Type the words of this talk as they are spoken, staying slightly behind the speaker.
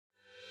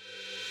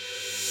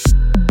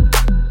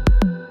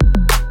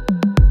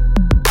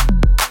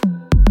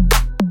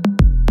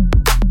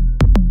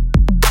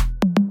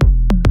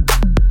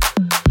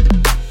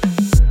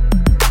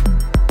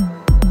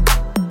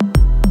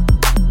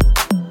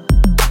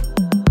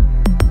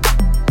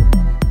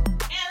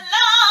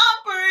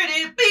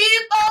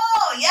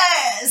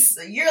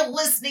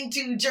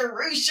to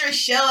Jerusha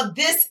Show.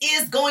 This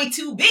is going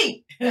to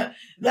be the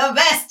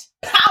best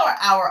power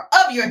hour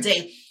of your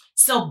day.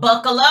 So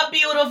buckle up,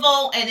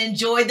 beautiful, and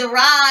enjoy the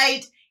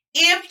ride.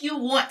 If you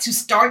want to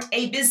start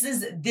a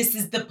business, this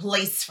is the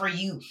place for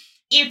you.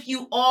 If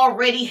you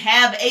already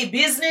have a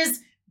business,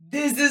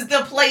 this is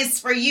the place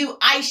for you.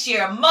 I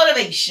share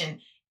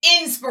motivation,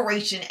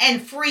 inspiration,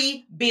 and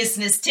free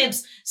business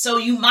tips. So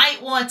you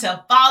might want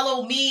to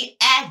follow me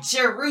at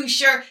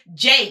Jerusher,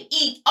 Jerusher.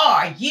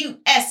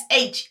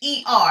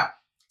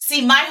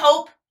 See, my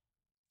hope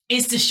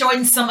is to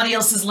shorten somebody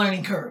else's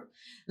learning curve.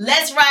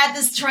 Let's ride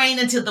this train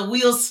until the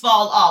wheels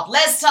fall off.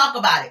 Let's talk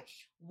about it.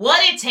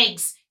 What it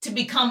takes to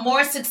become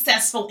more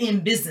successful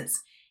in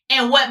business.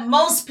 And what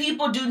most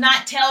people do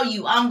not tell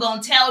you, I'm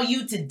going to tell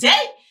you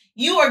today.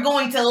 You are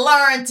going to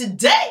learn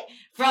today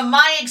from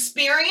my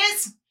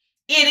experience.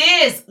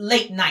 It is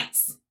late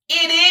nights.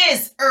 It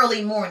is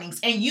early mornings,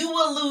 and you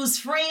will lose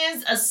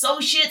friends,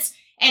 associates,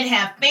 and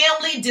have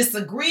family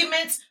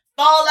disagreements,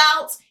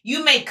 fallouts.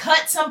 You may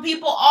cut some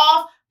people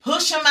off,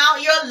 push them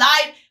out your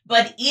life,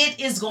 but it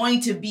is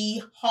going to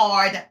be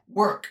hard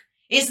work.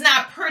 It's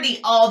not pretty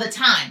all the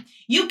time.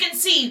 You can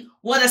see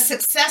what a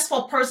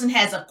successful person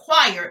has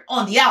acquired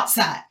on the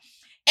outside.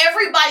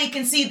 Everybody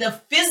can see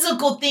the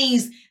physical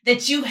things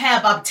that you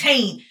have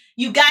obtained.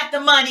 You got the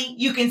money,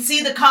 you can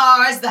see the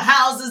cars, the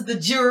houses, the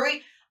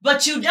jewelry,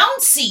 but you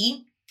don't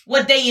see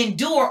what they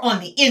endure on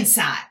the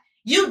inside.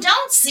 You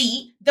don't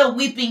see the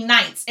weeping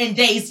nights and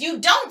days. You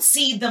don't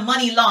see the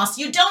money lost.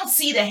 You don't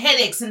see the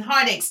headaches and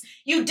heartaches.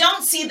 You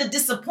don't see the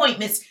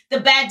disappointments, the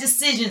bad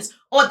decisions,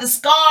 or the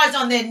scars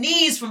on their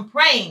knees from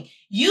praying.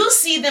 You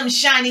see them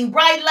shining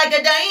bright like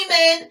a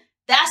diamond.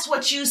 That's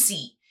what you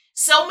see.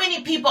 So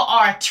many people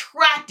are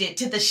attracted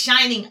to the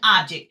shining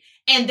object,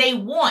 and they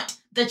want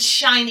the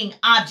shining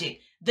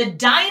object. The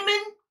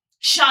diamond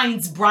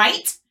shines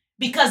bright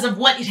because of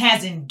what it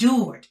has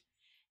endured.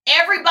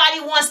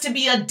 Everybody wants to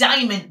be a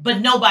diamond,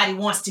 but nobody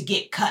wants to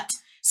get cut.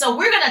 So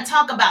we're going to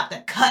talk about the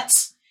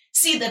cuts.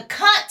 See, the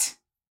cut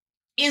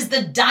is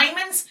the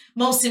diamond's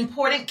most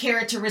important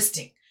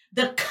characteristic.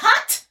 The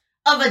cut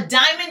of a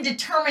diamond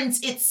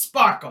determines its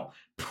sparkle.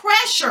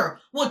 Pressure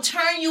will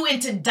turn you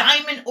into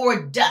diamond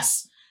or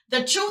dust.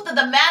 The truth of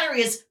the matter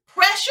is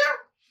pressure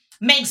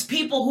makes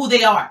people who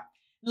they are.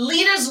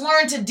 Leaders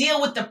learn to deal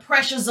with the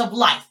pressures of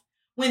life.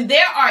 When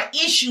there are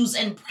issues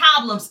and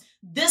problems,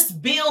 this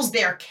builds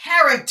their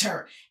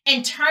character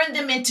and turn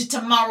them into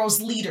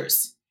tomorrow's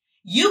leaders.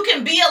 You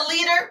can be a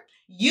leader.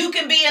 You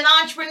can be an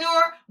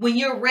entrepreneur when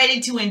you're ready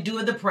to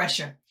endure the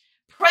pressure.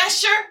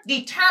 Pressure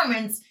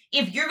determines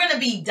if you're going to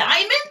be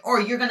diamond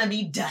or you're going to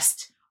be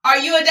dust. Are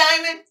you a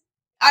diamond?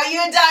 Are you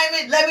a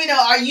diamond? Let me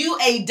know. Are you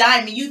a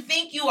diamond? You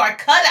think you are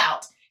cut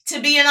out to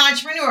be an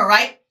entrepreneur,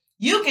 right?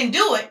 You can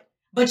do it,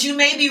 but you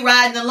may be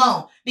riding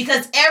alone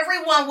because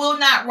everyone will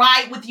not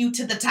ride with you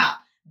to the top.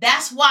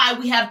 That's why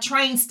we have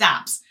train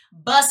stops,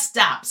 bus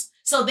stops,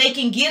 so they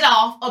can get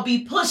off or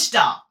be pushed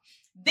off.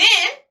 Then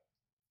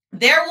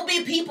there will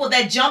be people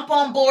that jump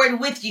on board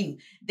with you.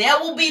 There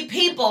will be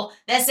people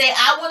that say,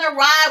 I want to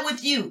ride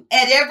with you.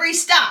 At every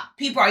stop,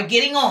 people are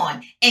getting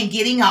on and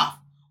getting off.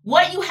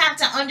 What you have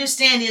to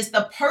understand is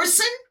the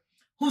person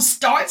who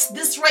starts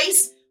this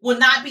race will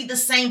not be the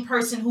same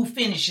person who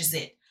finishes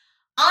it.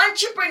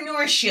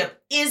 Entrepreneurship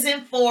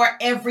isn't for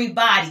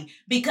everybody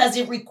because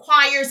it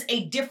requires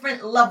a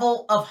different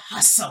level of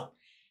hustle.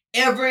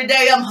 Every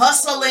day I'm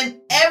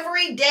hustling.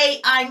 Every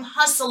day I'm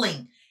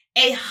hustling.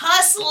 A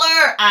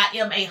hustler. I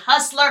am a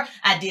hustler.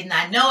 I did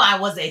not know I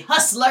was a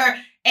hustler.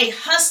 A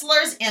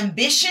hustler's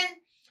ambition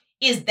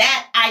is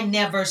that I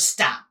never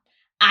stop.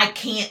 I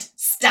can't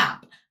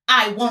stop.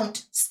 I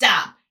won't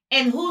stop.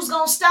 And who's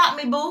going to stop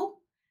me, boo?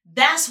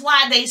 That's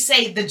why they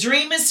say the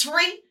dream is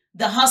free.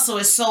 The hustle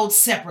is sold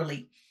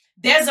separately.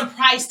 There's a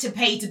price to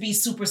pay to be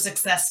super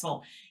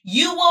successful.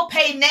 You will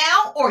pay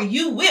now or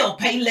you will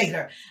pay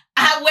later.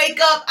 I wake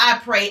up, I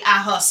pray, I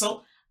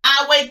hustle.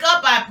 I wake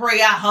up, I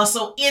pray, I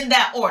hustle, in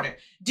that order.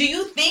 Do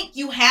you think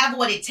you have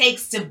what it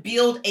takes to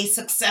build a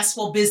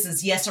successful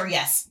business? Yes or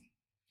yes?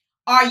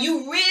 Are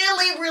you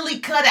really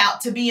cut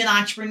out to be an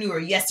entrepreneur?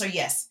 Yes or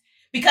yes?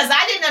 Because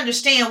I didn't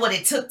understand what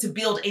it took to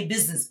build a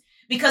business.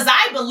 Because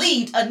I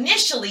believed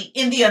initially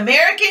in the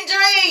American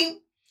dream.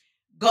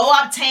 Go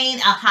obtain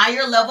a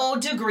higher level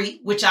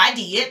degree, which I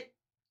did.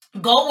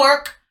 Go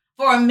work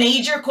for a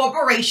major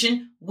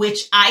corporation,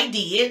 which I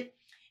did.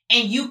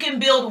 And you can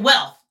build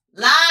wealth.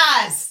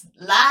 Lies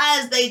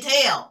they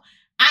tell.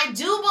 I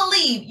do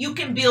believe you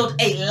can build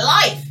a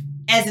life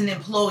as an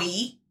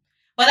employee,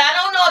 but I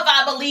don't know if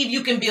I believe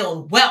you can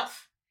build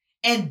wealth,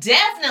 and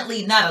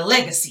definitely not a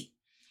legacy.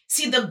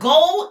 See, the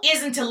goal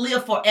isn't to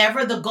live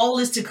forever. The goal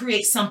is to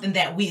create something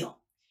that will.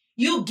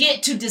 You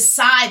get to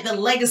decide the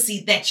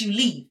legacy that you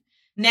leave.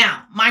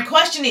 Now, my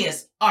question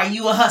is, are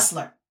you a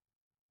hustler?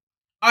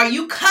 Are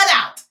you cut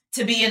out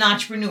to be an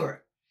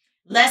entrepreneur?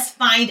 Let's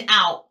find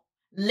out.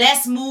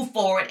 Let's move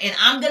forward. And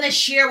I'm going to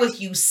share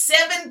with you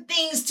 7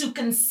 things to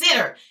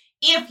consider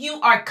if you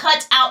are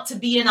cut out to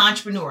be an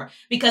entrepreneur,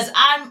 because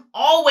I'm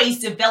always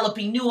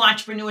developing new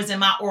entrepreneurs in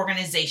my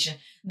organization.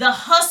 The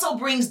hustle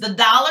brings the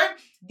dollar,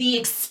 the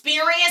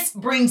experience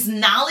brings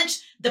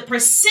knowledge, the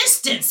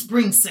persistence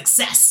brings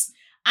success.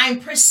 I'm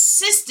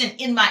persistent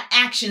in my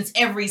actions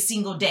every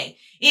single day.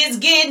 It's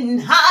getting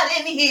hot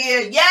in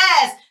here.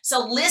 Yes.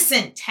 So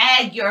listen,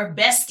 tag your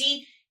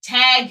bestie,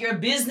 tag your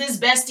business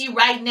bestie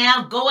right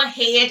now. Go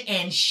ahead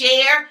and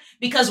share,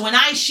 because when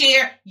I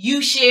share,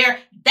 you share.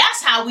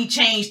 That's how we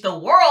change the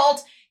world.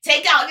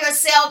 Take out your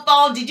cell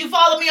phone. Did you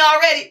follow me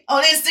already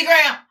on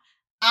Instagram?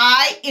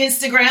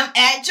 Instagram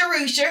at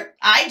Jerusha,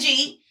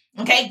 IG.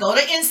 Okay, go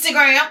to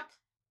Instagram,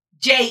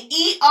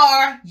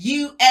 Jerusher.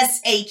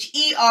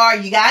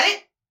 You got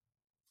it?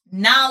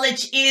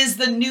 Knowledge is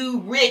the new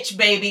rich,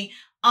 baby.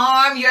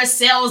 Arm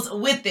yourselves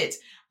with it.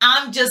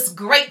 I'm just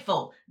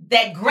grateful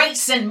that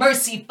grace and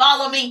mercy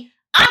follow me.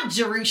 I'm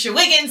Jerusha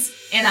Wiggins,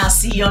 and I'll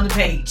see you on the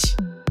page.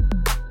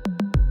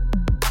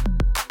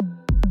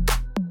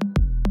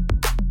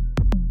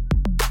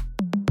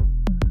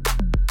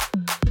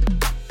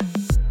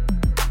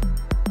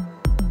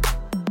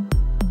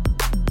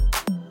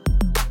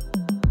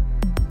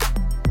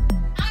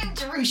 I'm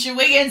Jerusha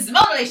Wiggins,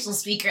 motivational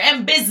speaker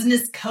and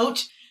business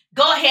coach.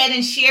 Go ahead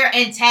and share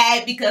and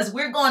tag, because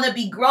we're going to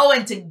be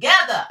growing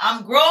together.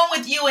 I'm growing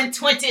with you in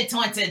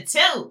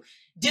 2022.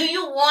 Do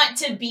you want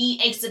to be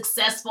a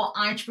successful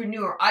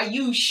entrepreneur? Are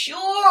you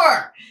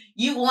sure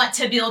you want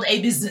to build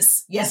a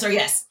business? Yes or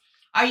yes?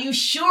 Are you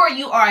sure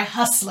you are a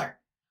hustler?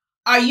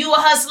 Are you a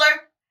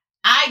hustler?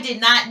 I did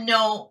not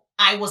know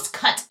I was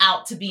cut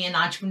out to be an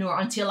entrepreneur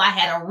until I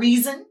had a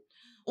reason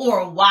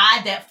or why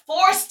that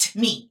forced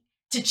me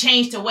to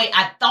change the way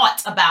I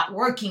thought about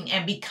working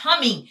and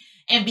became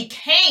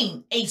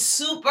a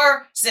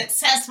super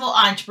successful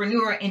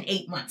entrepreneur in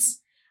 8 months.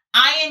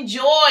 I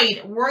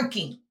enjoyed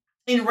working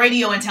in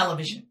radio and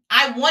television.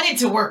 I wanted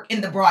to work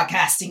in the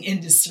broadcasting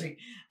industry.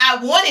 I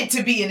wanted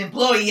to be an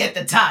employee at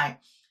the time,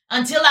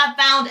 until I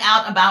found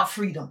out about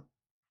freedom.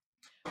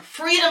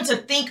 Freedom to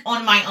think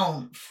on my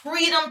own.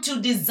 Freedom to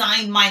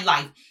design my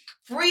life.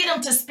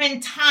 Freedom to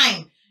spend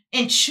time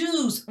and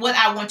choose what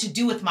I want to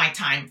do with my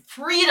time.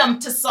 Freedom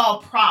to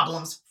solve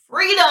problems.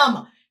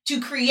 Freedom to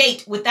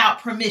create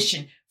without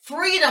permission,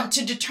 freedom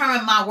to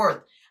determine my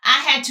worth. I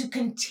had to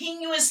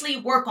continuously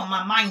work on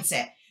my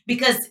mindset,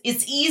 because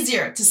it's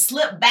easier to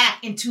slip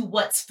back into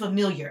what's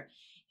familiar.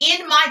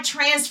 In my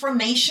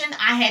transformation,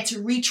 I had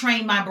to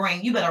retrain my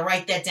brain. You better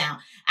write that down.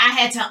 I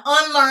had to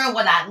unlearn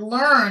what I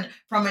learned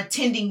from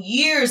attending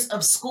years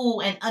of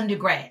school and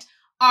undergrad.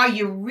 Are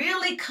you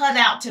really cut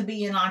out to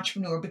be an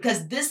entrepreneur?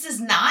 Because this is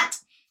not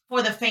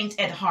for the faint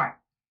at heart.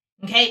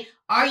 Okay.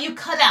 Are you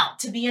cut out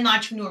to be an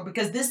entrepreneur?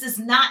 Because this is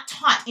not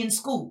taught in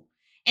school.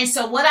 And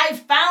so what I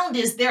found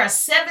is there are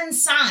 7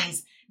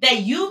 signs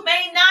that you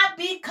may not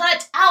be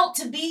cut out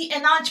to be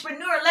an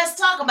entrepreneur. Let's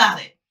talk about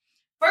it.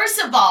 First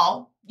of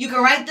all, you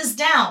can write this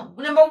down.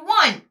 Number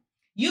 1,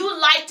 you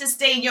like to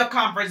stay in your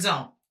comfort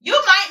zone. You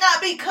might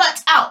not be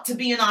cut out to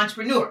be an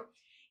entrepreneur.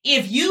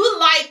 If you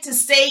like to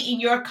stay in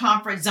your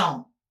comfort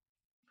zone,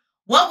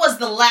 what was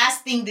the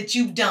last thing that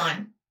you've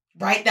done,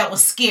 right, that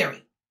was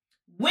scary?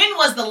 When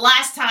was the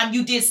last time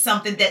you did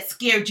something that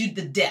scared you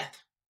to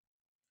death?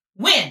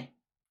 When?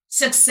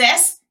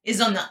 Success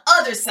is on the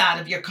other side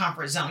of your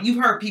comfort zone.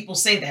 You've heard people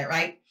say that,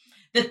 right?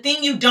 The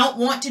thing you don't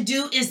want to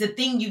do is the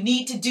thing you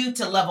need to do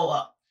to level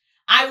up.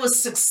 I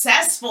was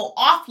successful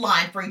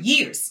offline for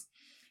years,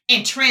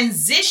 and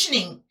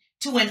transitioning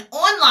to an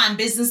online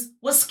business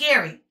was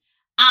scary.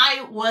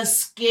 I was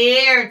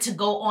scared to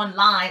go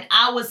online.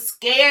 I was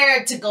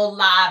scared to go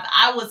live.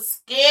 I was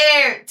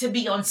scared to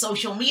be on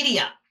social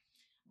media.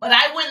 But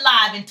I went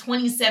live in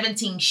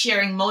 2017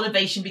 sharing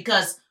motivation,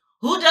 because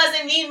who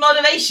doesn't need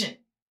motivation?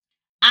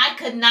 I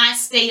could not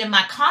stay in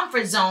my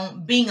comfort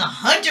zone being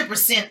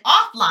 100%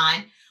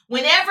 offline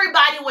when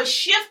everybody was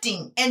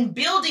shifting and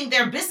building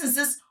their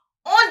businesses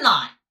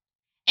online.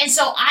 And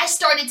so I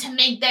started to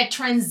make that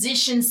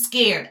transition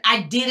scared.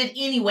 I did it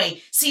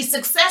anyway. See,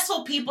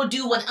 successful people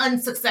do what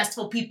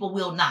unsuccessful people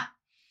will not.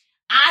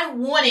 I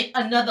wanted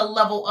another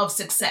level of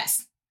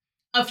success.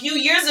 A few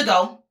years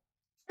ago,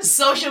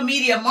 social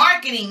media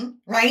marketing,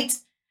 right,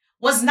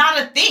 was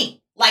not a thing.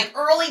 Like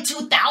early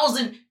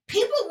 2000,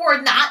 people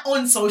were not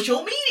on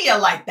social media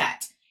like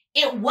that.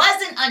 It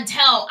wasn't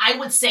until, I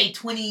would say,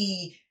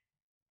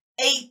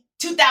 2008,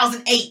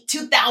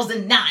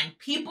 2009,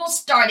 people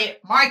started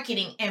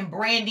marketing and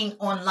branding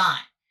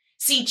online.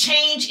 See,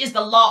 change is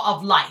the law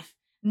of life.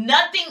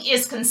 Nothing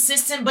is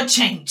consistent but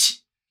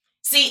change.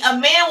 See, a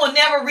man will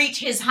never reach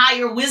his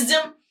higher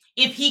wisdom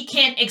if he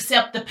can't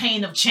accept the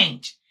pain of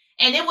change.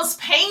 And it was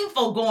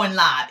painful going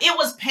live. It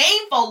was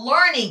painful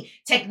learning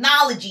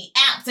technology,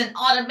 apps, and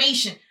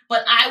automation.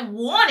 But I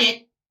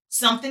wanted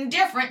something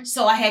different,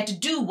 so I had to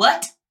do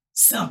what?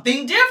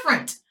 Something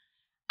different.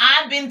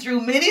 I've been through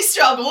many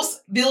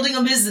struggles building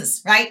a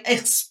business, right?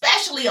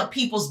 Especially a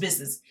people's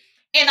business.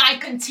 And I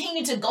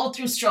continue to go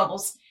through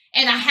struggles.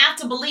 And I have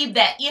to believe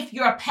that if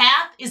your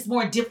path is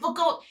more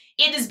difficult,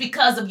 it is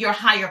because of your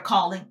higher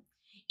calling.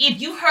 If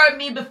you heard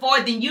me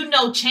before, then you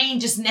know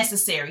change is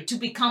necessary to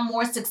become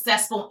more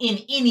successful in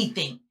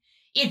anything.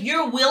 If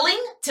you're willing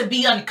to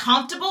be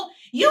uncomfortable,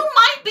 you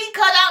might be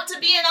cut out to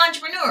be an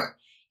entrepreneur.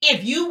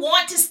 If you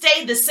want to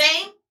stay the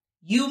same,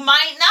 you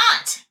might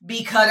not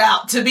be cut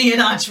out to be an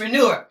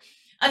entrepreneur.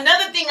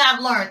 Another thing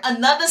I've learned,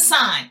 another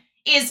sign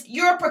is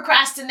you're a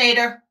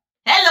procrastinator.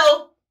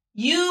 Hello,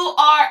 you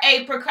are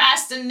a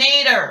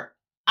procrastinator.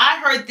 I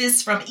heard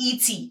this from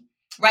E.T.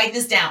 Write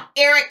this down.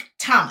 Eric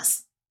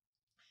Thomas.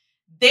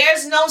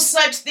 There's no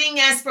such thing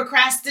as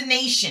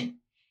procrastination.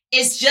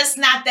 It's just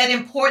not that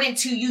important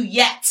to you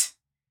yet.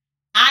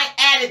 I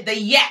added the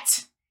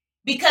yet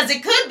because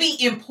it could be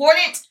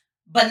important,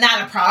 but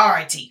not a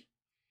priority.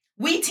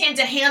 We tend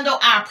to handle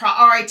our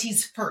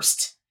priorities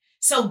first.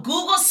 So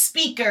Google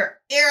speaker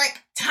Eric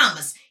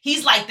Thomas,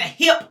 he's like the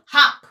hip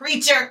hop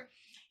preacher.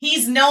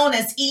 He's known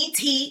as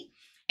E.T.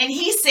 And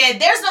he said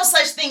there's no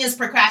such thing as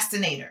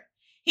procrastinator.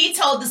 He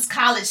told this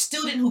college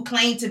student who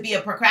claimed to be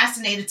a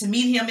procrastinator to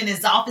meet him in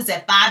his office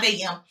at 5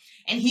 a.m.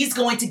 and he's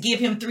going to give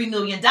him $3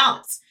 million.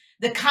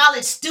 The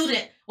college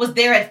student was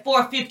there at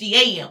 4:50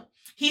 a.m.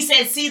 He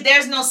said, see,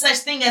 there's no such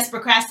thing as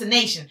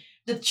procrastination.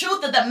 The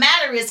truth of the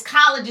matter is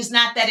college is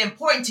not that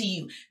important to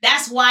you.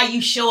 That's why you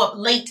show up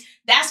late.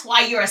 That's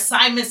why your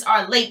assignments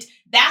are late.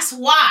 That's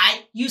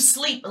why you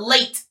sleep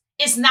late.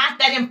 It's not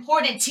that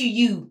important to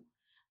you.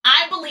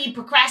 I believe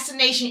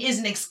procrastination is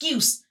an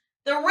excuse.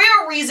 The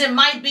real reason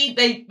might be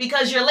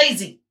because you're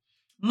lazy.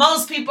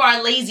 Most people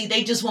are lazy.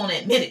 They just won't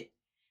admit it.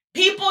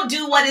 People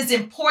do what is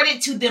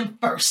important to them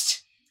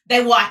first.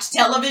 They watch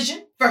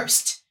television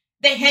first.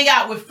 They hang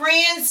out with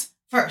friends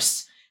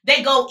first.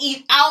 They go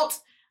eat out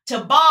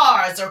to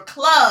bars or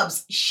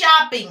clubs,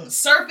 shopping,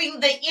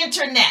 surfing the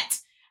internet.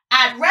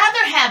 I'd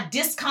rather have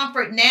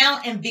discomfort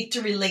now and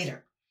victory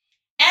later.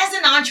 As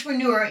an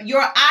entrepreneur,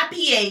 your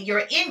IPA,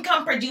 your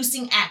income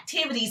producing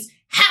activities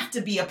have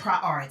to be a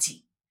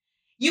priority.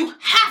 You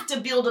have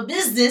to build a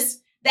business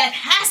that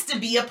has to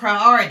be a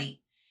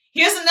priority.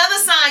 Here's another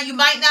sign you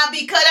might not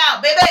be cut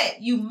out, baby.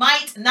 You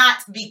might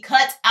not be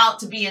cut out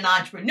to be an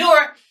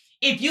entrepreneur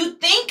if you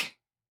think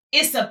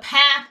it's a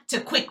path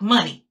to quick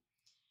money.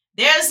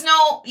 There's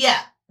no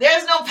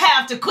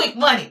path to quick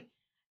money.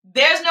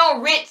 There's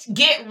no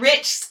get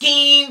rich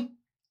scheme.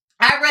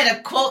 I read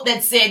a quote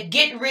that said,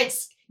 get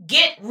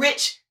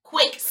rich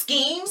quick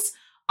schemes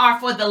are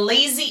for the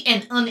lazy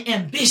and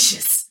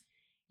unambitious.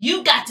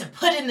 You got to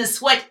put in the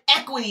sweat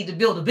equity to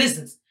build a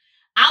business.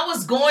 I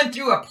was going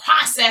through a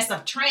process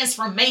of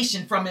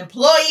transformation from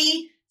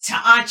employee to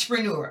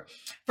entrepreneur,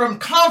 from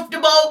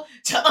comfortable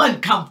to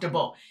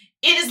uncomfortable.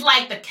 It is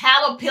like the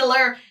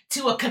caterpillar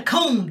to a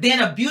cocoon,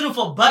 then a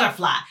beautiful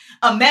butterfly,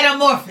 a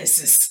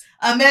metamorphosis,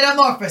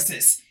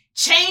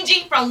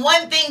 changing from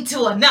one thing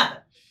to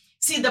another.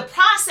 See, the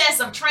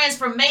process of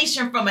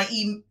transformation from an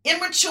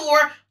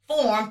immature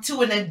form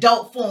to an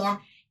adult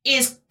form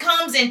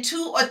comes in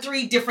 2 or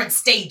 3 different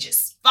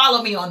stages.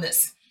 Follow me on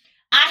this.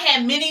 I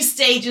had many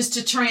stages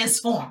to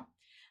transform.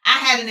 I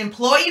had an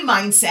employee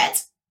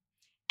mindset.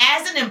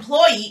 As an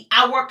employee,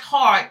 I worked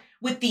hard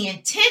with the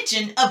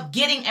intention of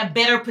getting a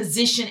better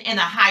position and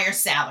a higher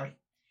salary.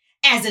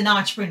 As an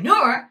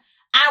entrepreneur,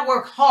 I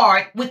work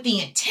hard with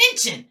the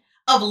intention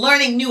of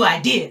learning new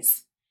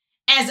ideas.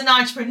 As an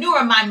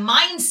entrepreneur, my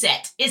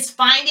mindset is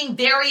finding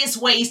various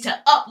ways to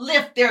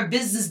uplift their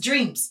business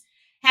dreams.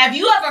 Have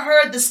you ever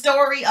heard the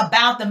story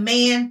about the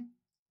man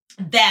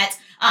that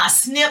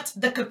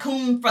snipped the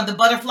cocoon from the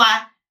butterfly?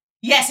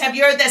 Yes, have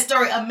you heard that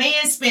story? A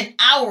man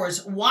spent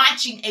hours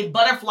watching a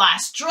butterfly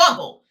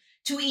struggle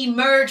to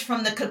emerge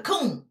from the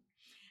cocoon.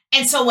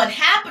 And so what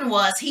happened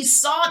was he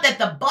saw that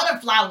the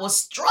butterfly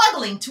was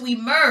struggling to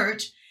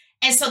emerge.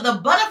 And so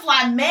the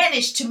butterfly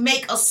managed to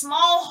make a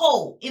small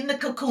hole in the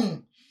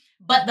cocoon,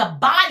 but the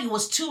body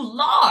was too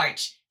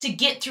large to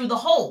get through the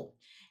hole.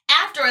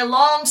 After a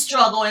long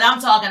struggle, and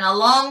I'm talking a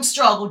long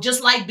struggle,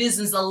 just like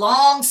business, a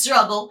long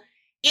struggle,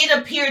 it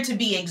appeared to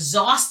be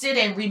exhausted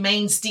and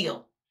remained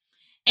still.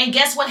 And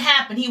guess what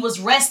happened? He was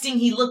resting.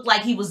 He looked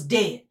like he was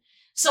dead.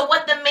 So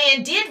what the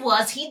man did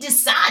was he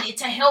decided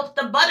to help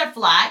the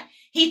butterfly.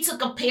 He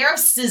took a pair of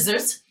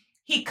scissors.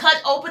 He cut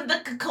open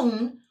the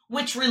cocoon,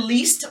 which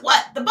released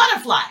what? The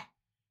butterfly.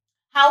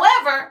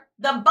 However,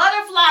 the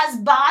butterfly's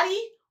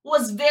body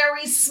was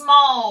very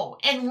small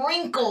and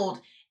wrinkled,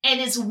 and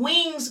its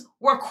wings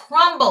were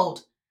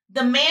crumbled.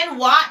 The man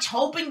watched,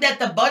 hoping that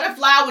the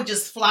butterfly would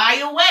just fly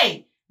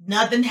away.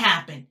 Nothing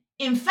happened.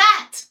 In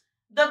fact,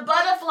 the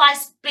butterfly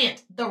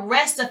spent the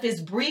rest of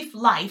his brief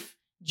life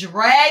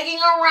dragging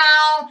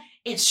around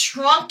its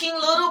shrunken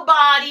little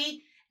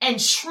body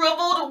and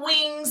shriveled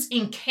wings,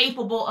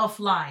 incapable of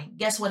flying.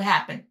 Guess what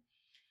happened?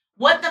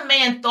 What the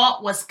man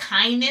thought was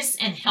kindness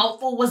and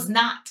helpful was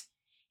not.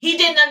 He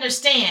didn't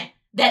understand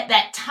that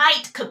that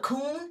tight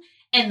cocoon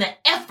and the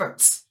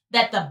efforts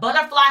that the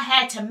butterfly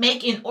had to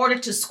make in order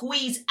to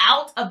squeeze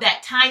out of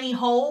that tiny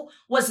hole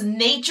was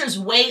nature's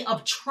way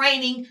of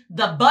training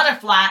the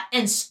butterfly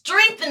and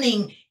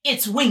strengthening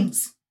its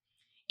wings.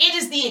 It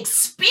is the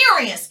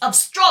experience of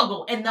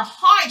struggle and the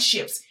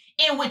hardships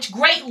in which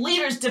great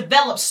leaders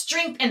develop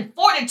strength and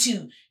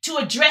fortitude to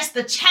address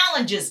the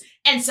challenges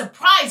and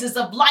surprises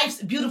of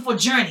life's beautiful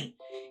journey.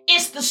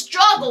 It's the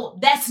struggle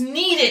that's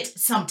needed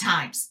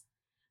sometimes.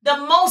 The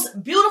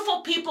most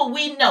beautiful people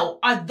we know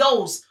are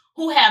those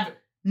who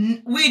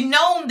we've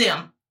known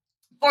them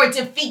for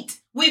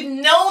defeat. We've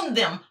known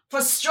them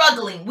for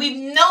struggling.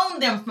 We've known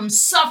them from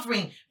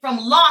suffering, from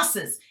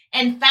losses,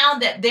 and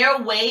found that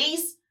their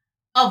ways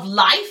of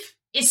life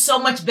is so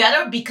much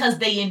better because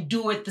they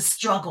endured the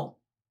struggle.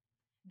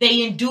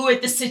 They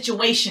endured the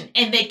situation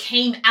and they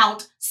came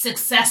out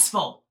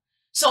successful.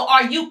 So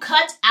are you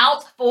cut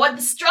out for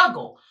the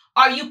struggle?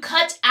 Are you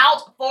cut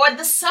out for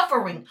the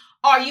suffering?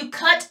 Are you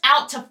cut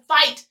out to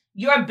fight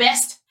your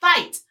best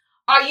fight?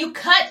 Are you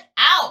cut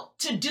out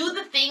to do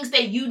the things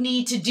that you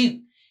need to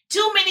do?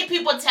 Too many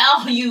people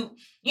tell you,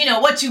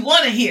 what you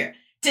want to hear.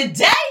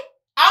 Today,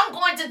 I'm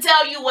going to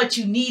tell you what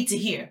you need to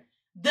hear.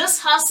 This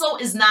hustle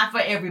is not for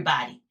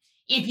everybody.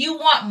 If you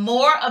want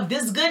more of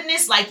this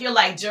goodness, you're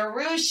like,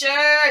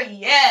 Jerusha,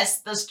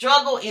 yes, the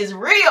struggle is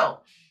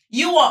real.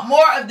 You want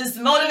more of this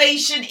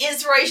motivation,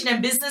 inspiration,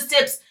 and business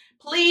tips,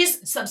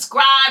 please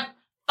subscribe,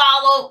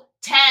 follow,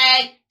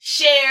 tag,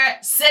 share,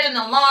 set an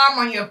alarm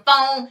on your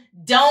phone.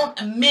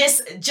 Don't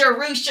miss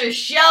Jerusha's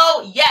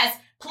show. Yes,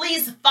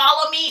 please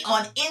follow me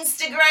on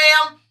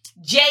Instagram,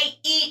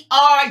 JERUSHER.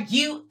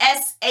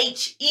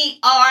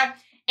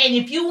 And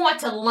if you want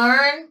to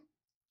learn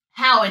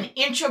how an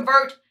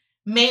introvert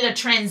made a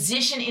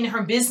transition in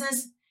her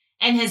business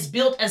and has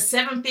built a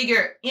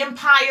 7-figure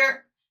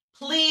empire,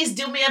 please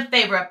do me a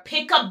favor.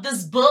 Pick up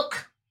this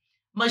book,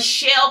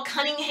 Michelle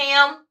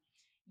Cunningham.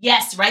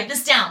 Yes, write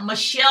this down.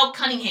 Michelle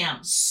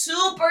Cunningham,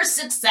 super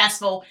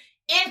successful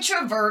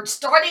introvert,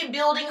 started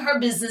building her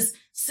business,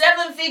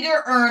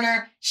 7-figure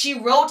earner. She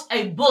wrote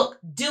a book,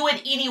 Do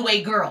It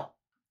Anyway, Girl.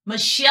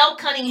 Michelle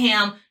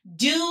Cunningham,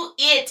 Do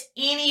It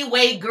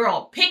Anyway,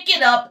 Girl. Pick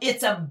it up.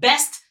 It's a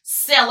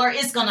bestseller.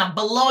 It's going to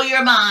blow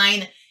your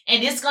mind,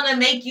 and it's going to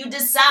make you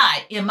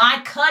decide, am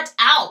I cut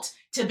out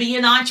to be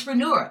an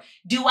entrepreneur?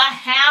 Do I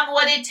have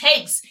what it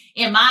takes?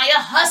 Am I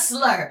a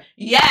hustler?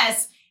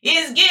 Yes.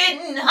 It's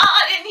getting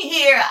hot in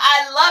here.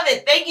 I love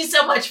it. Thank you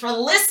so much for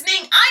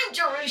listening. I'm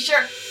Jerusha,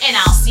 and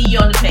I'll see you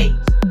on the page.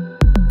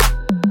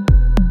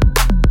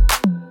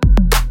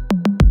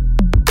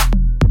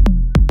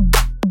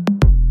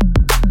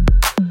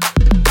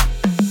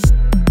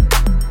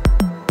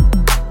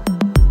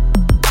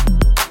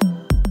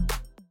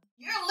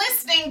 You're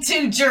listening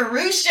to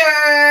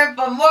Jerusha.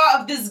 For more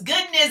of this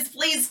goodness,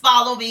 please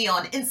follow me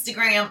on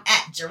Instagram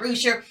at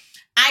Jerusha.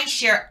 I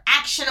share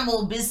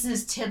actionable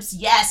business tips.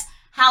 Yes.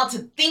 How to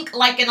think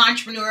like an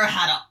entrepreneur,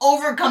 how to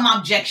overcome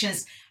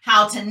objections,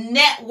 how to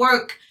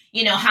network,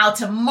 how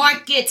to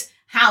market,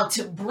 how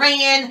to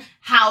brand,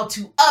 how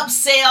to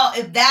upsell.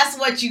 If that's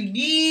what you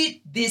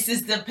need, this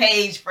is the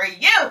page for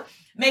you.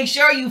 Make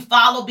sure you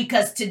follow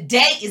because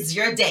today is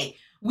your day.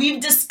 We've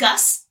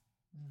discussed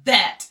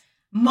that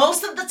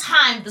most of the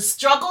time, the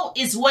struggle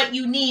is what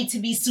you need to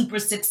be super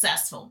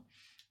successful.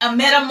 A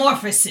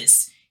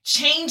metamorphosis,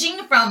 changing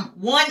from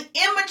one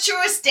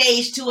immature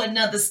stage to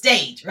another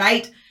stage,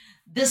 right?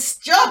 The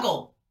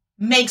struggle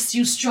makes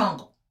you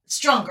stronger.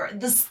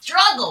 The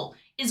struggle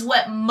is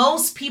what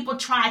most people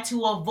try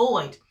to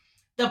avoid.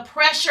 The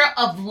pressure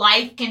of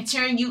life can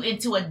turn you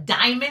into a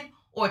diamond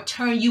or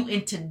turn you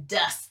into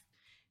dust.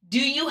 Do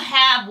you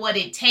have what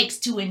it takes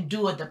to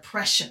endure the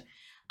pressure?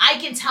 I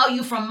can tell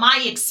you from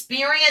my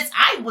experience,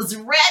 I was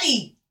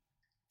ready.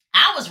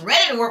 I was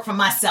ready to work for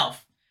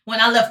myself when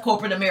I left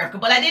corporate America,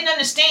 but I didn't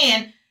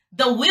understand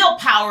the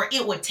willpower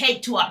it would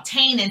take to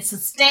obtain and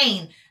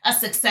sustain a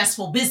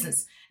successful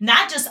business.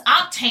 Not just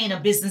obtain a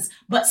business,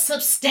 but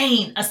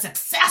sustain a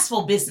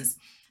successful business.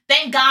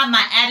 Thank God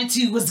my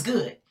attitude was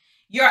good.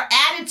 Your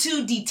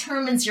attitude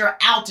determines your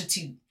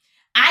altitude.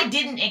 I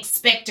didn't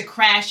expect to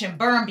crash and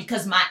burn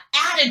because my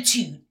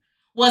attitude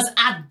was,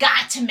 I've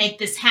got to make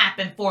this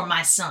happen for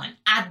my son.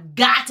 I've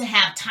got to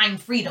have time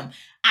freedom.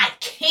 I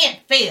can't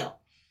fail.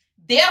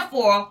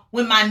 Therefore,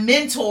 when my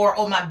mentor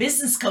or my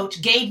business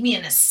coach gave me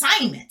an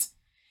assignment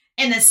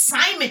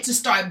to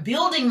start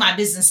building my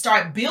business,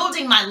 start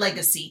building my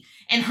legacy,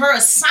 and her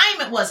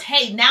assignment was,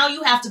 hey, now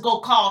you have to go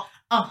call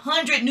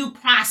 100 new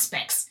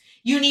prospects.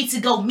 You need to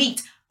go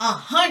meet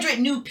 100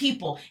 new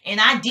people. And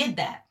I did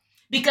that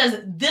because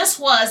this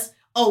was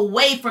a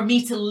way for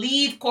me to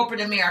leave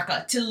corporate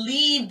America, to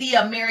leave the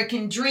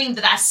American dream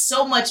that I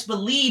so much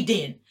believed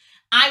in.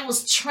 I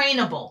was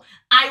trainable.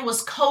 I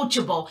was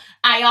coachable.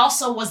 I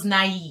also was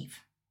naive.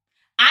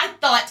 I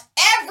thought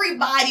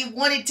everybody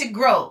wanted to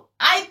grow.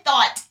 I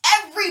thought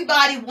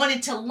everybody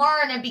wanted to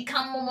learn and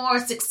become more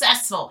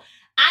successful.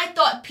 I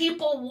thought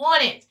people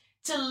wanted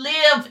to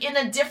live in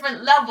a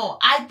different level.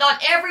 I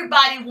thought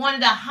everybody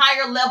wanted a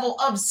higher level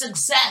of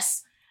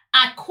success.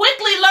 I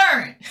quickly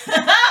learned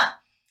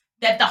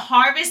that the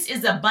harvest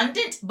is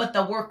abundant, but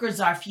the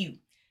workers are few.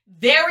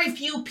 Very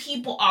few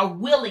people are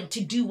willing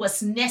to do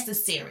what's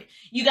necessary.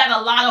 You got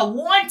a lot of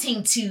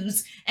wanting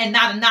tos and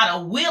not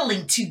a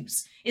willing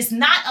tos. It's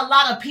not a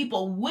lot of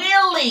people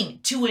willing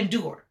to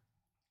endure.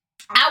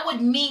 I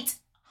would meet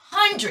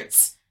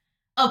hundreds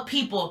of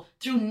people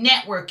through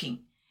networking,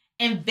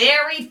 and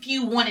very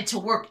few wanted to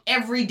work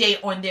every day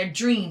on their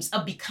dreams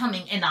of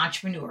becoming an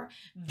entrepreneur.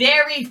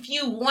 Very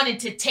few wanted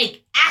to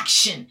take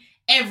action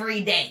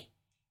every day.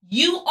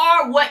 You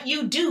are what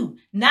you do,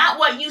 not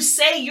what you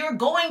say you're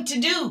going to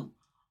do.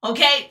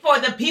 Okay, for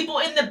the people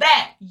in the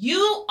back,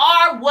 you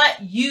are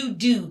what you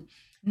do,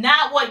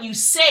 not what you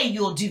say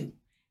you'll do.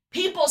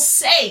 People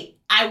say,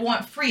 I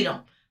want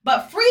freedom,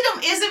 but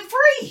freedom isn't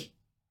free.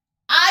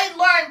 I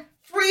learned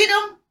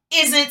freedom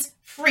isn't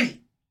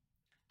free.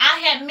 I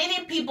had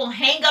many people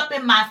hang up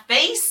in my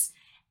face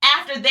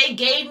after they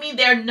gave me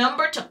their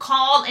number to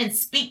call and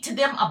speak to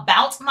them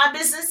about my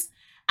business.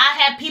 I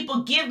had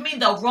people give me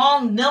the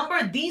wrong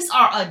number. These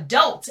are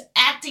adults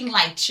acting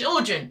like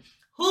children.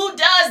 Who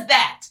does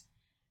that?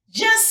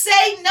 Just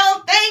say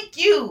no, thank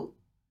you.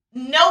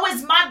 No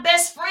is my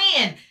best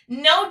friend.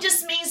 No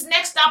just means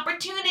next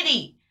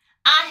opportunity.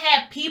 I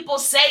had people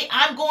say,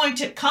 I'm going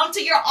to come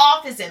to your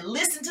office and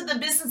listen to the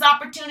business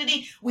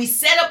opportunity. We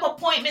set up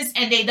appointments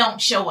and they don't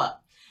show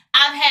up.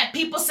 I've had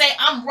people say,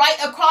 I'm right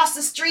across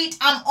the street,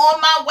 I'm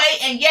on my way,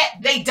 and yet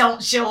they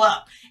don't show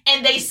up.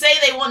 And they say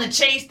they want to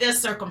change their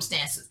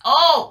circumstances.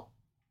 Oh,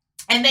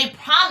 and they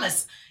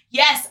promise,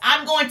 yes,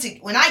 I'm going to,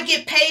 when I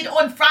get paid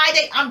on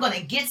Friday, I'm going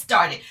to get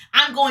started.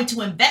 I'm going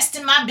to invest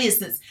in my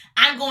business.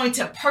 I'm going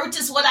to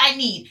purchase what I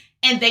need.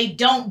 And they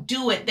don't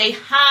do it. They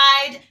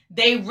hide,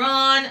 they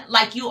run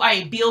like you are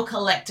a bill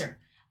collector.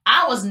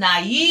 I was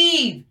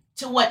naive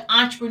to what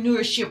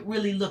entrepreneurship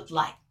really looked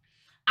like.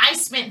 I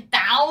spent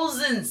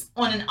thousands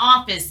on an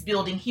office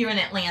building here in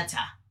Atlanta.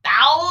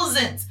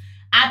 Thousands.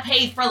 I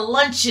paid for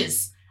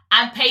lunches.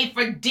 I paid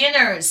for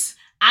dinners.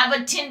 I've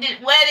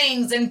attended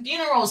weddings and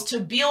funerals to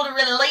build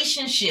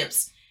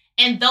relationships.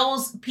 And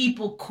those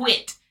people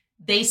quit.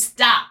 They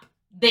stop.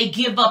 They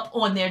give up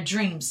on their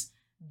dreams.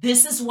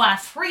 This is why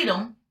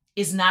freedom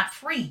is not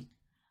free.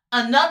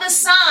 Another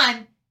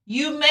sign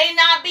you may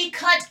not be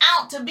cut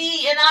out to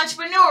be an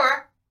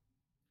entrepreneur.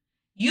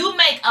 You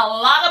make a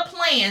lot of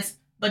plans,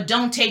 but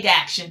don't take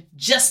action,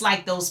 just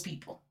like those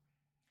people.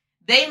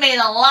 They made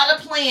a lot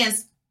of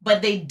plans,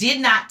 but they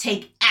did not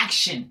take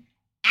action.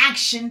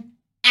 Action,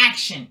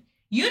 action.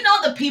 You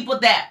know the people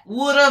that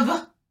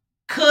would've,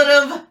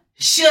 could've,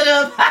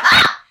 should've.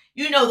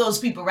 You know those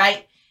people,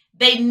 right?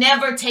 They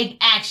never take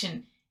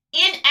action.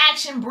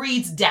 Inaction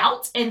breeds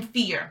doubt and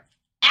fear.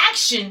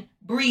 Action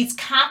breeds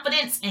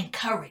confidence and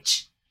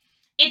courage.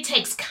 It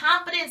takes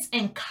confidence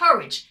and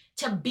courage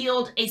to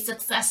build a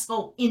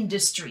successful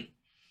industry.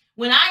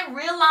 When I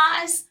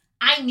realized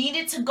I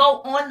needed to go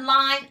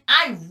online,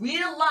 I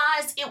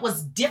realized it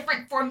was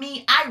different for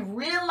me. I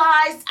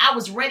realized I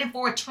was ready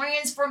for a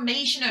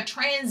transformation, a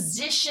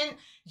transition,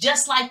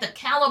 just like the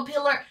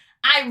caterpillar.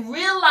 I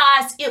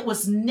realized it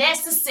was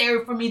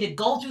necessary for me to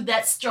go through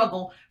that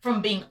struggle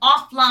from being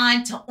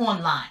offline to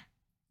online.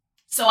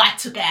 So I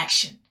took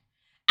action.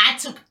 I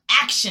took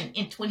action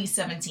in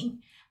 2017.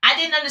 I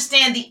didn't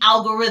understand the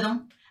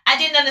algorithm. I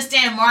didn't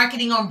understand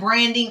marketing or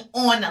branding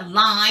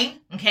online,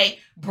 okay?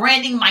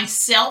 Branding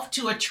myself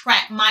to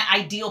attract my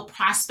ideal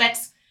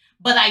prospects.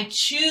 But I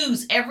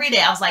choose every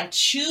day. I was like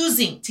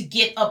choosing to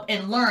get up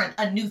and learn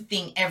a new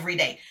thing every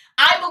day.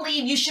 I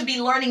believe you should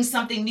be learning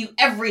something new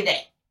every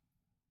day.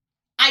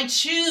 I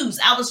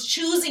was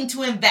choosing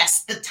to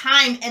invest the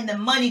time and the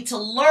money to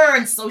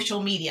learn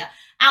social media.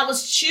 I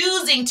was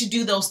choosing to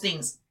do those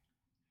things.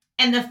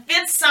 And the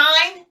fifth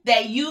sign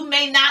that you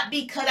may not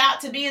be cut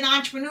out to be an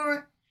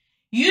entrepreneur,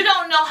 you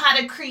don't know how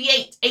to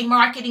create a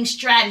marketing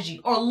strategy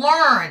or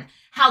learn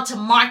how to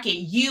market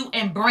you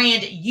and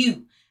brand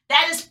you.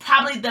 That is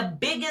probably the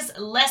biggest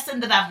lesson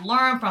that I've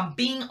learned from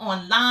being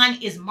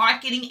online is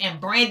marketing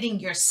and branding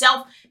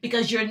yourself,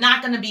 because you're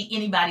not going to be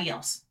anybody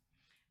else.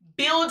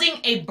 Building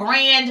a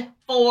brand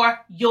for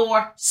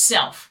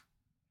yourself.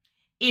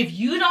 If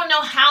you don't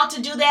know how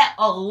to do that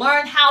or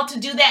learn how to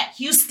do that,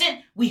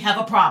 Houston, we have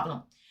a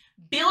problem.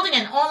 Building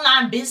an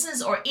online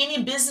business or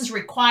any business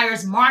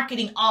requires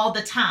marketing all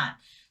the time.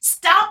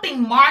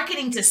 Stopping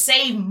marketing to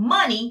save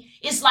money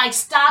is like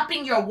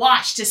stopping your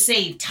watch to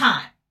save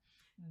time.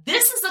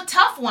 This is a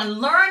tough one.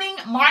 Learning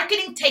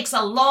marketing takes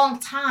a long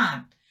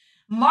time.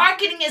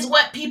 Marketing is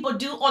what people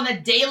do on a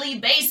daily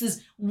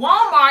basis.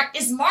 Walmart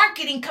is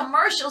marketing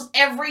commercials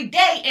every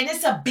day, and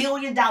it's $1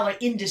 billion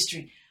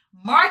industry.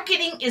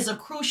 Marketing is a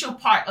crucial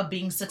part of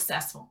being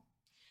successful.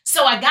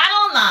 So I got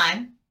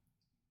online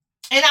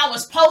and I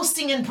was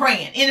posting and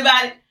praying.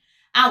 Anybody?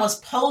 I was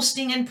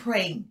posting and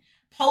praying.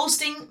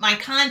 Posting my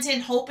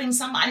content, hoping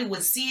somebody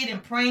would see it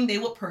and praying they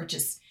would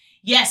purchase.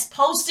 Yes,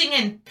 posting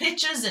and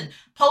pictures and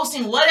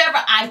posting whatever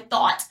I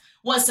thought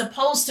was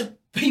supposed to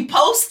be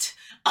posted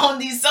on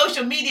these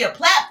social media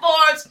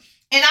platforms.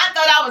 And I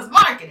thought I was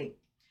marketing.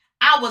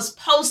 I was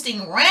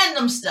posting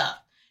random stuff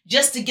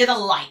just to get a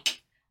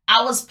like.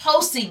 I was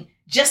posting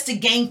just to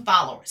gain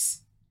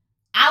followers.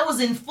 I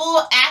was in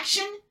full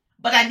action,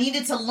 but I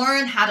needed to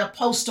learn how to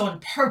post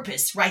on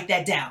purpose. Write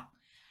that down.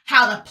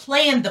 How to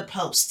plan the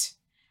post.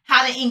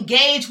 How to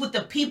engage with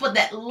the people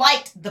that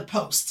liked the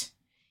post.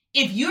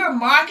 If you're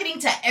marketing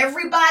to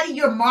everybody,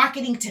 you're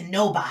marketing to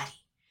nobody.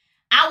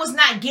 I was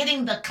not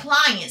getting the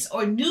clients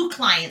or new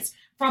clients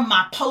from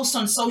my posts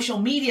on social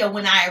media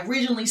when I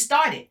originally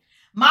started.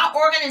 My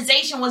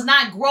organization was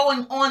not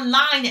growing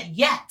online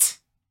yet.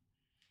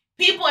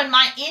 People in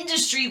my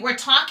industry were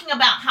talking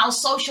about how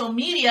social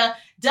media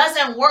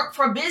doesn't work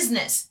for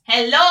business.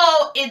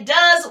 Hello, it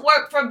does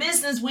work for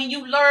business when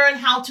you learn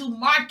how to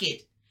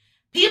market.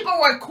 People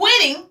were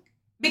quitting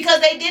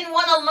because they didn't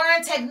want to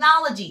learn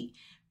technology.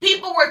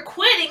 People were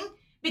quitting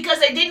because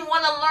they didn't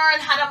want to learn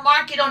how to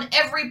market on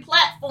every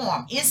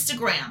platform.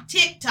 Instagram,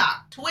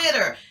 TikTok,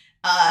 Twitter,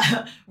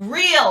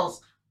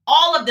 Reels,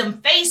 all of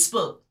them,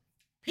 Facebook.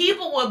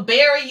 People will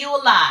bury you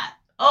alive.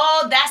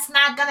 Oh, that's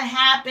not going to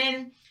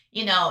happen.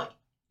 You know,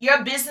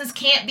 your business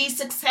can't be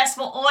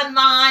successful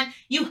online.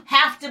 You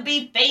have to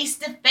be face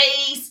to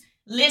face.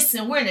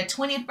 Listen, we're in the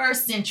 21st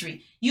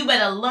century. You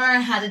better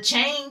learn how to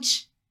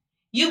change.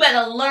 You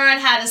better learn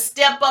how to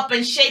step up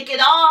and shake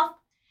it off.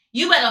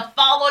 You better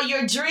follow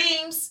your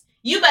dreams.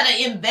 You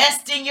better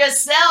invest in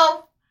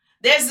yourself.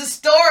 There's a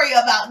story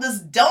about this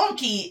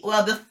donkey.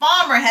 Well, the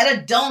farmer had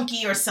a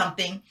donkey or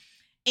something,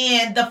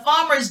 and the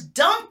farmer's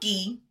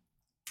donkey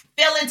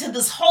fell into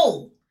this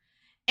hole.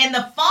 And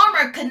the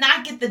farmer could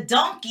not get the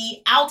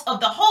donkey out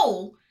of the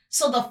hole.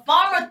 So the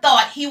farmer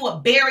thought he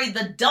would bury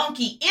the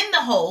donkey in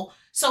the hole.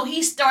 So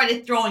he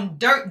started throwing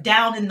dirt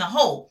down in the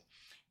hole.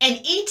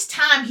 And each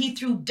time he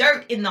threw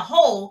dirt in the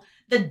hole,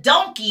 the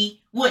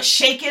donkey would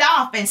shake it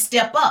off and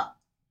step up.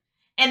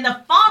 And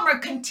the farmer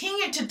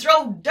continued to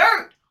throw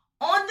dirt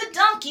on the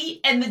donkey,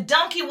 and the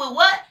donkey would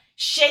what?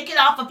 Shake it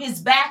off of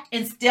his back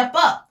and step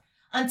up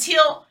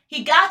until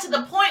he got to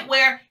the point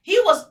where he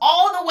was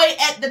all the way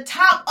at the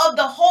top of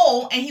the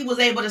hole and he was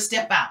able to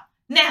step out.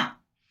 Now,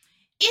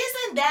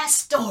 isn't that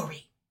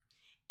story?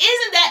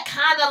 Isn't that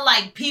kind of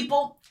like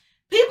people?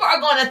 People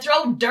are going to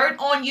throw dirt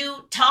on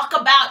you, talk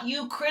about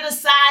you,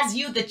 criticize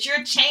you, that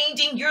you're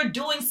changing, you're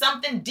doing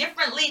something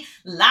differently,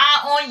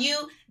 lie on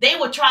you. They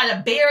will try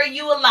to bury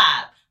you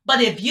alive.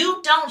 But if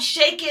you don't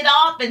shake it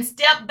off and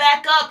step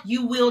back up,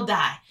 you will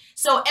die.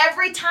 So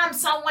every time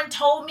someone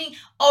told me,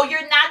 oh,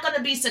 you're not going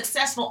to be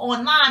successful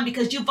online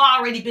because you've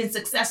already been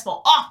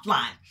successful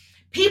offline.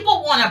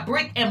 People want a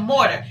brick and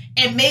mortar,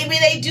 and maybe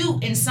they do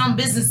in some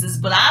businesses,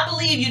 but I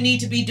believe you need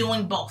to be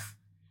doing both.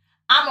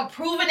 I'm a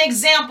proven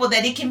example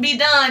that it can be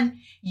done.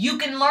 You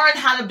can learn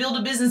how to build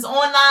a business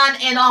online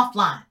and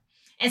offline.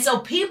 And so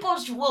people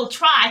will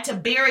try to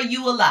bury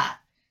you alive.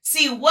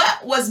 See,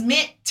 what was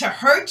meant to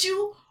hurt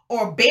you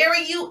or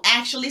bury you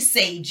actually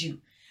saved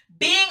you.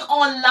 Being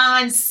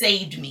online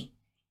saved me.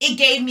 It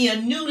gave me a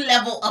new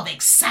level of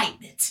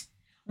excitement.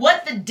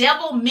 What the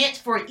devil meant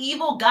for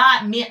evil,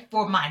 God meant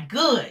for my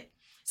good.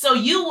 So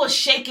you will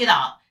shake it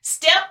off.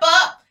 Step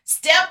up,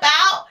 step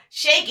out,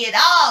 shake it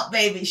off,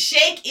 baby.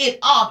 Shake it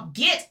off.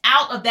 Get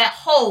out of that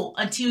hole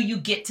until you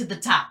get to the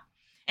top.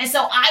 And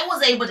so I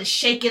was able to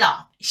shake it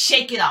off,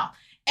 shake it off.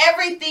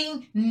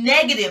 Everything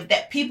negative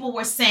that people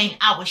were saying,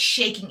 I was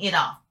shaking it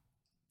off.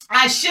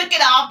 I shook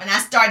it off and I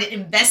started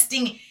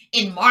investing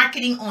in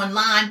marketing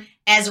online.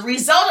 As a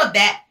result of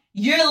that,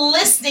 you're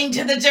listening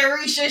to the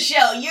Jerusha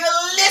Show. You're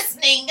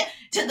listening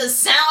to the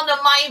sound of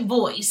my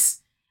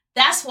voice.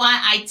 That's why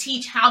I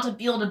teach how to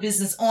build a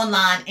business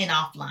online and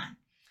offline.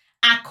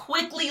 I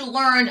quickly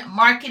learned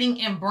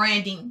marketing and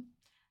branding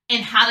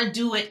and how to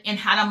do it and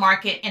how to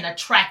market and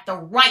attract the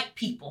right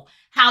people,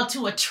 how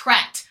to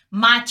attract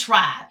my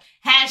tribe.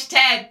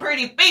 Hashtag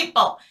pretty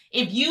people.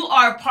 If you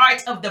are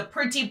part of the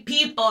pretty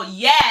people,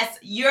 yes,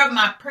 you're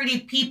my pretty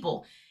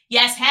people.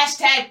 Yes,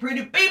 hashtag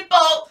pretty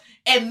people.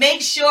 And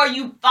make sure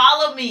you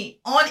follow me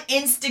on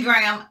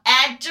Instagram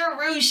at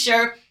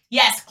Jerusha.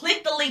 Yes,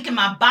 click the link in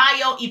my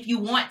bio if you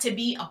want to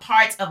be a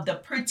part of the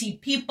pretty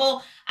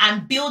people.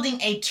 I'm building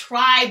a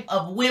tribe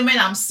of women.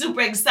 I'm super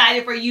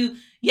excited for you.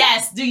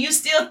 Yes, do you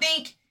still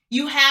think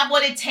you have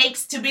what it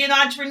takes to be an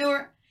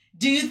entrepreneur?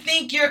 Do you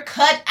think you're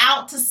cut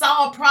out to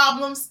solve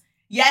problems?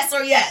 Yes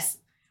or yes?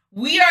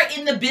 We are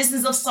in the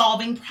business of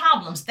solving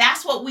problems.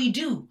 That's what we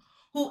do.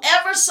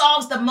 Whoever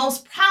solves the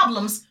most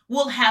problems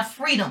will have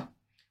freedom.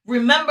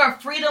 Remember,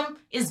 freedom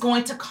is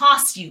going to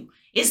cost you.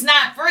 It's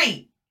not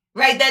free.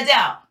 Write that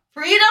down.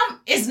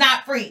 Freedom is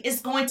not free.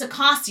 It's going to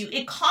cost you.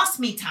 It cost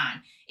me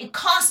time. It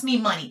cost me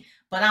money,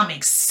 but I'm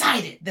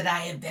excited that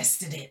I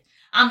invested it.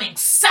 I'm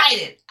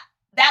excited.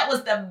 That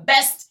was the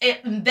best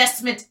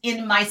investment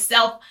in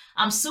myself.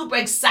 I'm super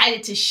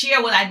excited to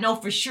share what I know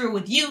for sure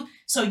with you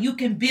so you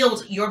can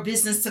build your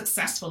business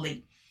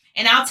successfully.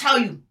 And I'll tell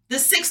you, the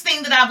sixth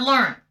thing that I've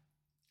learned,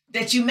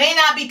 that you may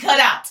not be cut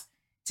out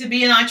to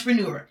be an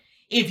entrepreneur.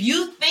 If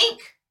you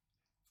think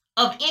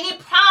of any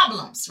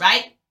problems,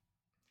 right?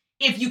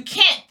 If you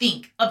can't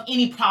think of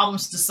any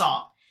problems to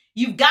solve,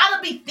 you've got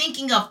to be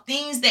thinking of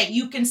things that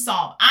you can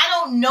solve. I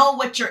don't know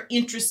what your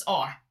interests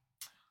are.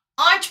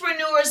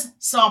 Entrepreneurs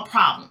solve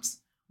problems.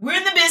 We're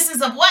in the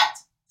business of what?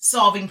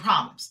 Solving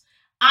problems.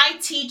 I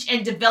teach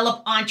and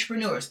develop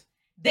entrepreneurs.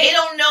 They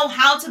don't know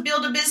how to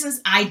build a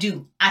business. I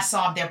do. I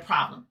solve their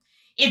problem.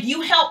 If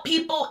you help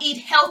people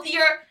eat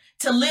healthier,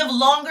 to live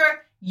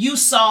longer, you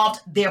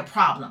solved their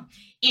problem.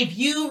 If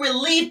you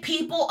relieve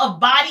people of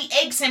body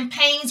aches and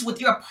pains with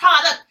your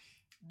product,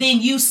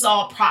 then you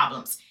solve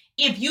problems.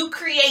 If you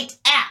create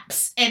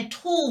apps and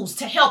tools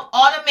to help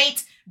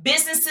automate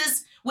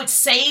businesses, which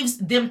saves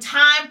them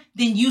time,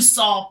 then you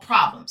solve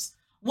problems.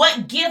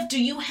 What gift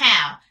do you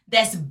have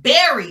that's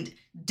buried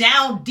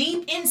down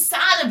deep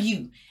inside of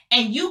you,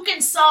 and you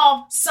can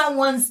solve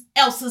someone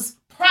else's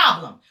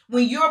problem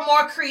when you're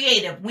more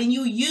creative, when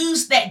you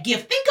use that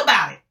gift? Think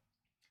about it.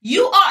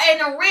 You are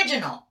an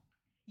original.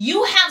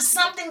 You have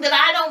something that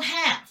I don't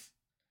have.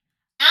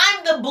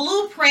 I'm the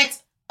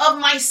blueprint of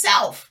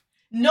myself.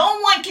 No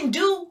one can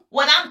do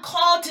what I'm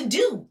called to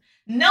do.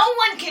 No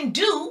one can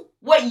do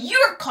what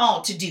you're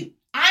called to do.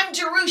 I'm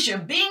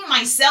Jerusha. Being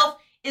myself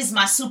is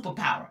my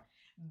superpower.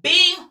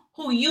 Being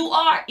who you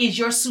are is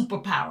your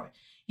superpower.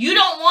 You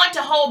don't want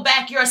to hold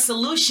back your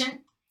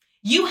solution.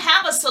 You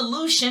have a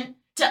solution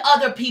to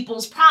other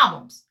people's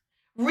problems.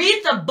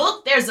 Read the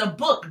book. There's a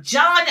book,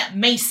 John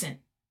Mason.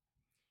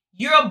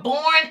 You're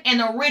born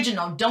an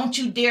original. Don't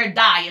you dare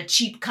die a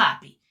cheap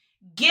copy.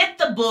 Get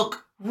the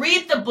book.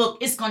 Read the book.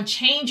 It's going to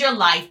change your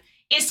life.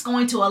 It's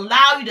going to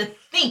allow you to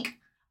think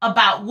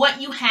about what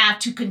you have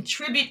to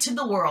contribute to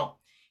the world.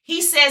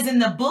 He says in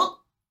the book,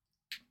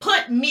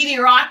 put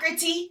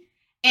mediocrity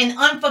and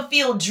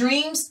unfulfilled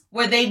dreams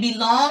where they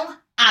belong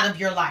out of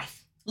your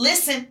life.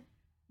 Listen,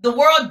 the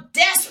world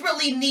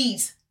desperately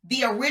needs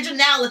the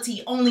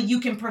originality only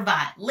you can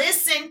provide.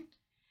 Listen,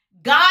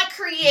 God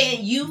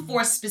created you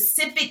for a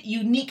specific,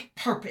 unique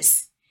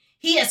purpose.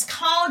 He has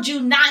called you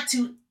not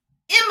to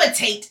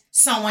imitate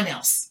someone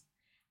else.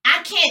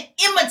 I can't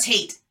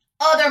imitate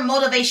other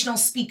motivational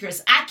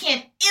speakers. I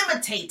can't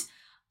imitate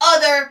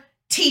other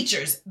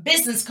teachers,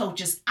 business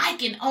coaches. I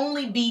can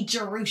only be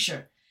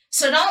Jerusha.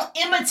 So don't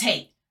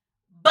imitate,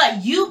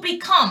 but you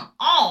become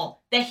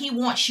all that he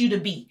wants you to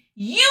be.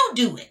 You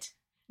do it.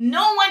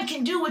 No one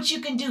can do what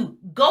you can do.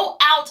 Go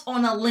out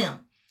on a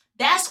limb.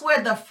 That's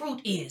where the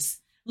fruit is.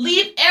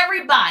 Leave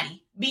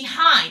everybody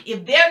behind.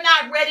 If they're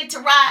not ready to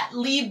ride,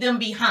 leave them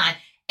behind.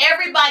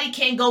 Everybody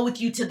can go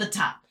with you to the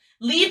top.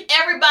 Leave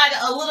everybody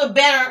a little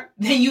better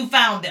than you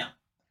found them.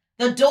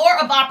 The door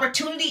of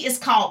opportunity is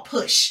called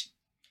push.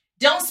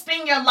 Don't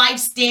spend your life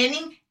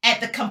standing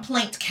at the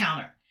complaint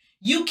counter.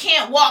 You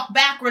can't walk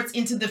backwards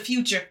into the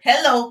future.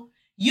 Hello.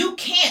 You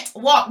can't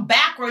walk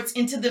backwards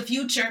into the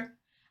future.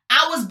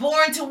 I was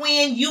born to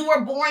win. You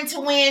were born to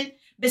win.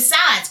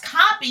 Besides,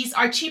 copies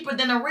are cheaper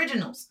than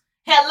originals.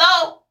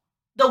 Hello.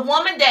 The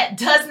woman that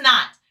does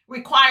not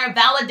require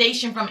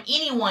validation from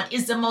anyone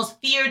is the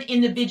most feared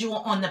individual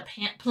on the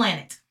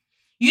planet.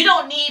 You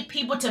don't need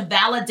people to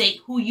validate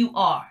who you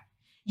are.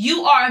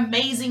 You are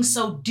amazing,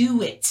 so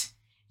do it.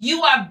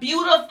 You are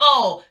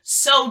beautiful,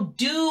 so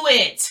do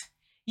it.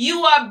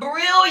 You are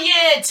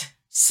brilliant,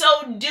 so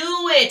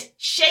do it.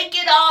 Shake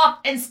it off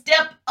and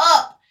step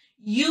up.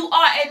 You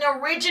are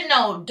an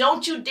original.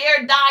 Don't you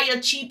dare die a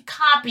cheap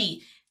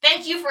copy.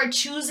 Thank you for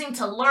choosing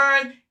to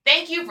learn.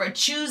 Thank you for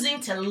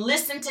choosing to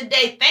listen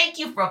today. Thank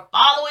you for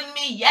following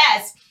me.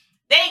 Yes,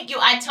 thank you.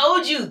 I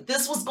told you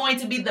this was going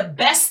to be the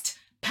best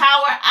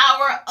power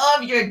hour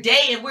of your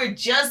day, and we're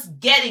just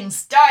getting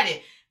started.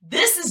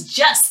 This is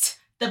just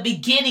the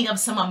beginning of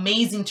some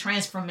amazing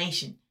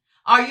transformation.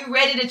 Are you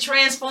ready to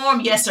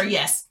transform? Yes or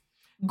yes?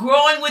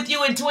 Growing with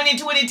you in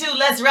 2022.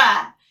 Let's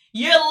ride.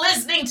 You're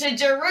listening to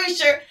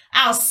Jerusha.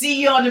 I'll see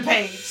you on the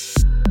page.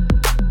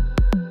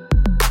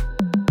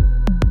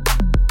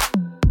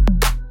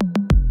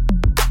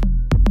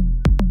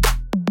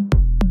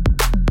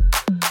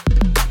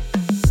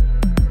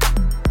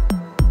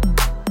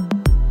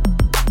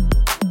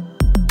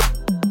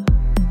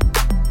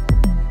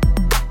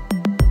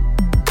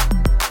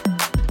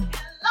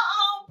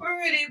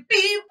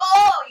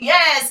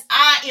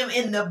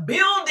 In the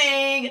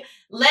building.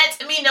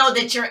 Let me know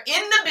that you're in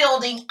the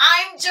building.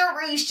 I'm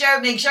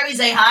Jerusha. Make sure you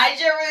say hi,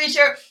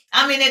 Jerusha.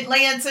 I'm in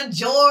Atlanta,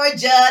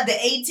 Georgia, the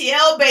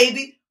ATL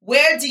baby.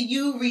 Where do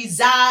you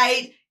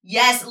reside?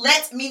 Yes,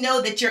 let me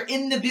know that you're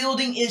in the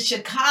building. Is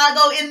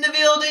Chicago in the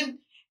building?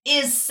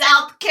 Is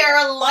South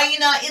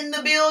Carolina in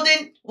the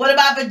building? What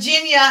about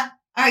Virginia?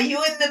 Are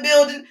you in the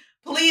building?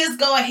 Please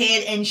go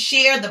ahead and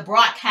share the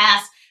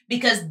broadcast,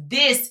 because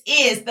this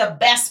is the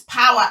best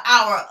power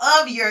hour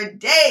of your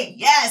day.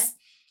 Yes,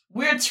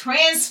 we're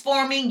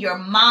transforming your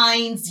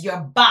minds, your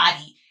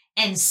body,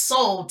 and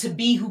soul to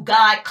be who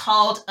God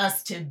called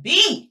us to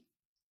be.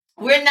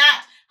 We're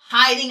not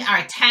hiding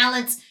our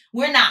talents.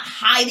 We're not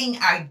hiding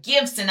our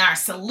gifts and our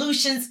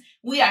solutions.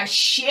 We are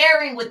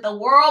sharing with the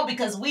world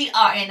because we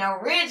are an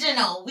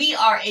original. We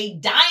are a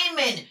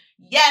diamond.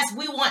 Yes,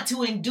 we want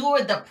to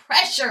endure the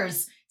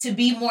pressures to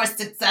be more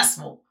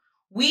successful.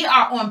 We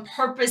are on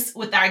purpose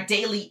with our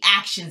daily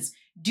actions.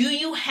 Do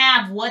you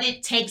have what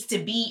it takes to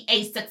be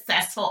a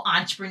successful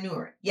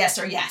entrepreneur? Yes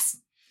or yes?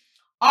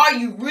 Are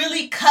you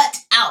really cut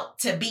out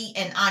to be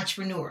an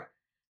entrepreneur?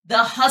 The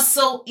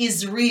hustle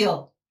is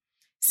real.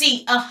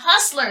 See, a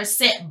hustler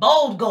set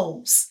bold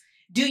goals.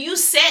 Do you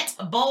set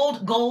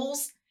bold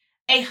goals?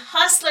 A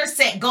hustler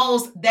set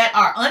goals that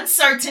are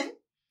uncertain,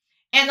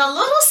 and a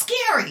little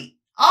scary.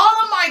 All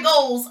of my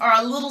goals are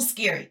a little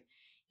scary.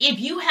 If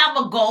you have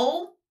a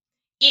goal,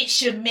 it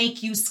should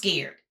make you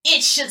scared.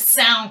 It should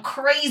sound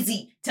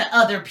crazy to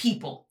other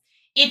people.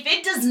 If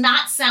it does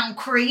not sound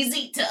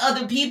crazy to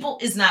other people,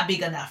 it's not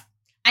big enough.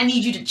 I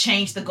need you to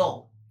change the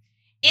goal.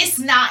 It's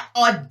not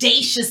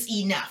audacious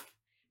enough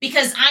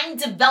because I'm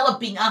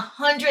developing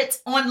 100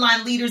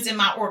 online leaders in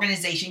my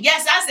organization.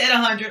 Yes, I said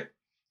 100.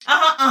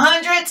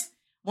 100,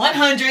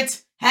 100,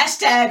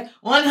 hashtag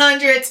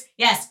 100.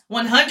 Yes,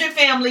 100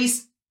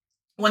 families,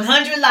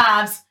 100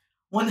 lives,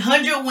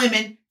 100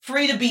 women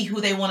free to be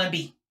who they want to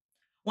be.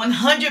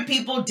 100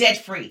 people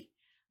debt-free.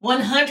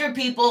 100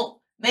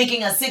 people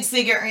making a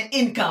six-figure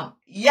income.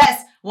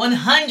 Yes,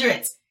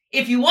 100.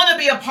 If you want to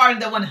be a part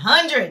of the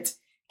 100,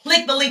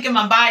 click the link in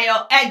my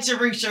bio at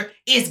Jerusha.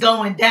 It's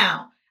going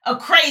down. A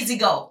crazy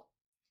goal.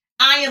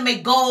 I am a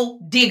goal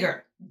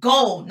digger.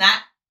 Goal,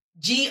 not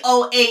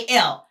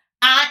G-O-A-L.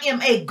 I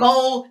am a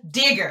goal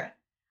digger.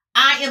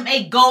 I am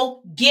a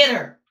goal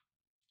getter.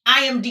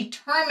 I am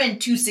determined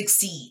to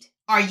succeed.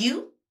 Are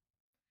you?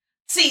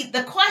 See,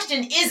 the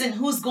question isn't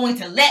who's going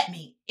to let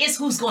me, it's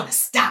who's going to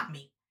stop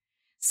me.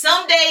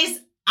 Some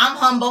days I'm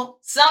humble.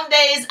 Some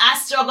days I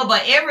struggle,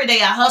 but every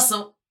day I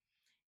hustle.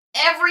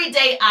 Every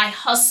day I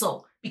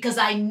hustle because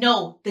I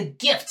know the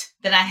gift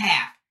that I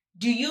have.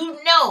 Do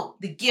you know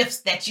the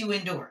gifts that you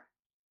endure?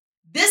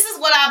 This is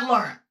what I've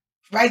learned.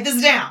 Write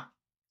this down.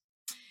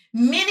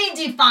 Many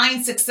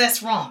define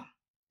success wrong.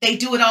 They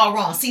do it all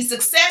wrong. See,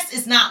 success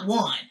is not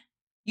won.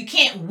 You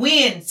can't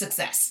win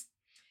success.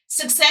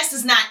 Success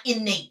is not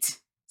innate.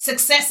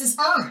 Success is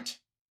earned.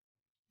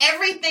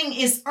 Everything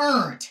is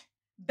earned.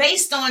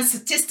 Based on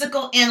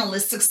statistical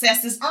analysts,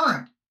 success is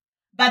earned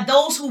by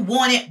those who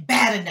want it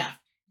bad enough.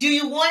 Do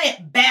you want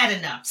it bad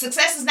enough?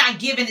 Success is not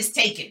given, it's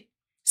taken.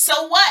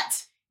 So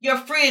what? Your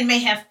friend may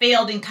have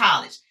failed in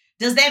college.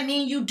 Does that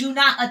mean you do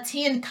not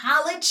attend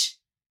college?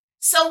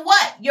 So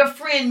what? Your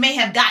friend may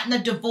have gotten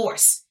a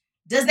divorce.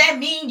 Does that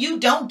mean you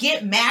don't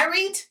get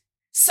married?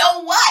 So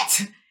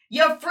what?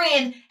 Your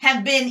friend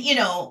have been,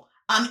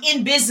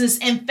 in business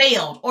and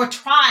failed, or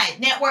tried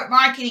network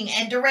marketing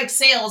and direct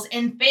sales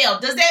and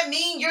failed. Does that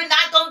mean you're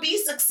not going to be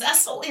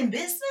successful in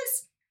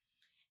business?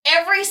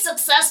 Every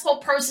successful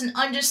person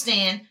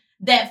understands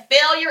that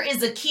failure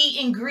is a key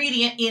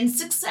ingredient in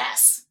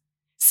success.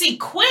 See,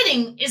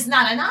 quitting is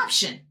not an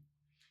option.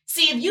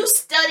 See, if you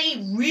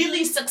study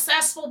really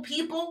successful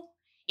people,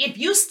 if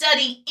you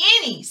study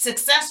any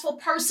successful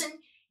person,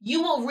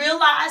 you will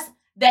realize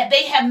that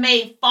they have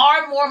made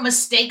far more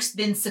mistakes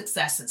than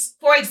successes.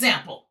 For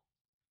example,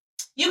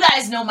 you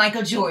guys know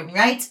Michael Jordan,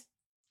 right?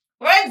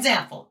 For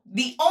example,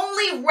 the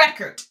only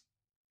record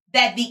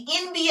that the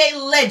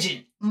NBA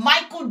legend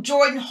Michael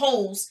Jordan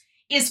holds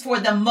is for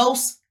the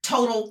most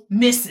total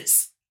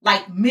misses,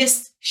 like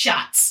missed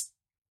shots.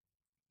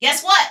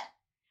 Guess what?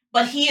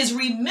 But he is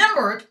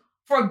remembered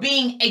for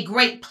being a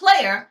great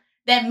player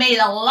that made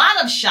a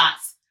lot of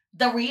shots.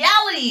 The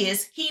reality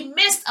is he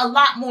missed a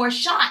lot more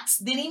shots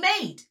than he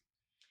made.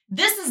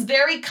 This is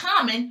very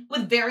common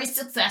with very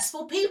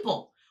successful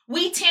people.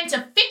 We tend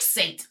to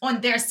fixate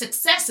on their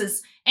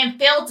successes and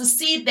fail to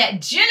see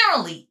that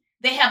generally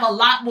they have a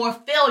lot more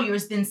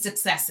failures than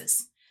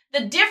successes.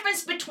 The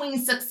difference between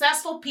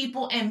successful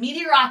people and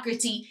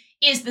mediocrity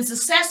is the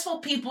successful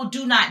people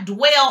do not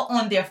dwell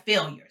on their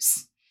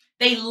failures.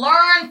 They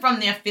learn from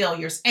their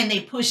failures and they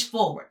push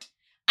forward.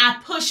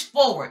 I push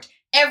forward.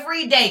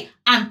 Every day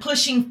I'm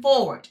pushing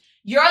forward.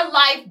 Your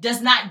life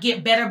does not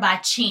get better by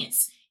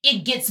chance.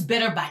 It gets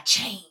better by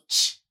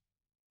change.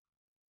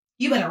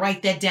 You better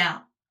write that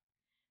down.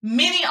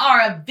 Many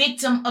are a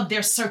victim of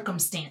their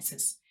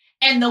circumstances.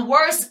 And the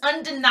worst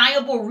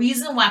undeniable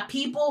reason why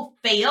people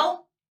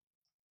fail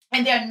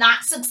and they're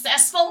not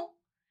successful,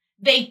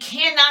 they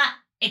cannot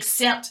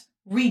accept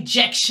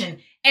rejection.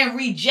 And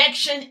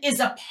rejection is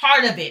a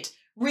part of it.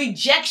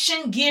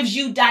 Rejection gives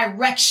you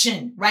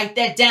direction. Write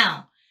that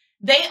down.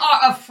 They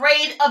are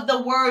afraid of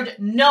the word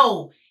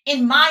no.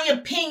 In my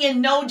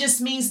opinion, no just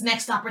means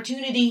next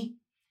opportunity.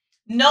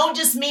 No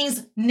just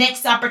means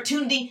next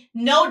opportunity.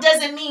 No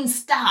doesn't mean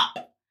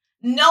stop.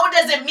 No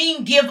doesn't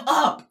mean give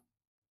up.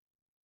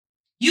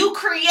 You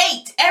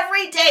create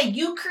every day.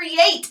 You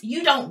create.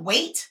 You don't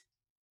wait.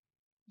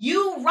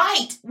 You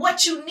write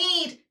what you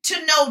need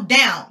to know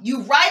down.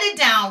 You write it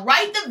down,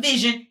 write the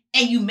vision,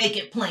 and you make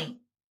it plain.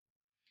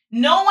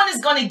 No one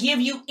is going to give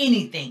you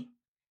anything.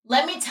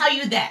 Let me tell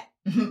you that.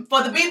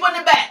 For the people in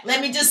the back,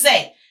 let me just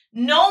say,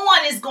 no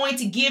one is going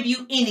to give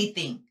you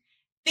anything.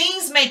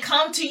 Things may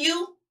come to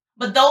you,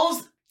 but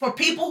those for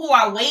people who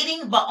are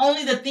waiting, but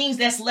only the things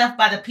that's left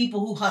by the people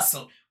who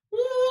hustled.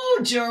 Ooh,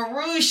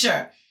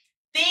 Jerusha.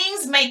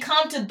 Things may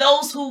come to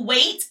those who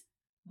wait,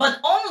 but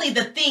only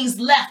the things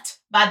left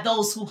by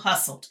those who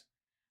hustled.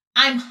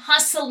 I'm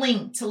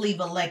hustling to leave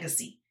a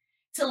legacy,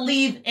 to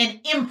leave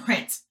an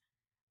imprint.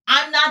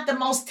 I'm not the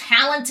most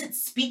talented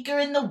speaker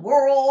in the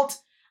world.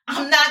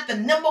 I'm not the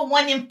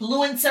 #1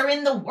 influencer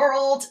in the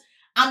world.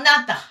 I'm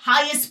not the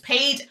highest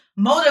paid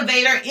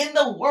motivator in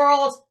the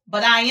world,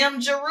 but I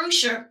am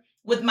Jerusha.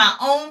 with my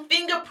own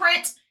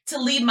fingerprint to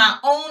leave my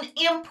own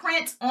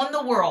imprint on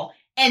the world.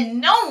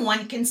 And no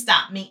one can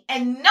stop me,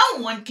 and no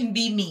one can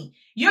be me.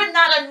 You're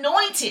not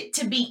anointed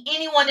to be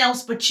anyone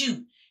else but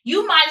you.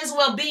 You might as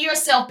well be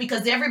yourself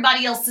because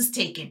everybody else is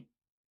taken.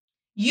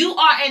 You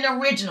are an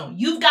original.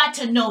 You've got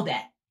to know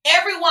that.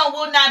 Everyone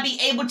will not be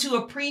able to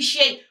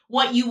appreciate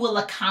what you will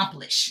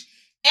accomplish.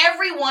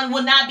 Everyone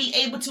will not be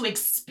able to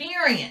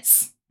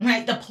experience,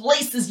 right, the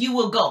places you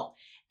will go.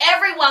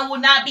 Everyone will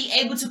not be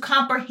able to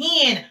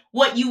comprehend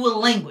what you will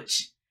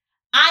language.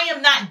 I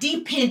am not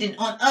dependent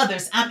on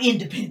others. I'm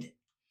independent.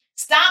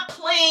 Stop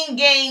playing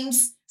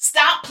games.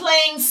 Stop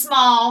playing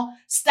small.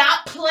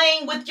 Stop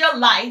playing with your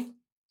life.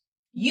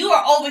 You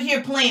are over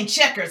here playing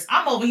checkers.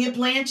 I'm over here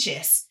playing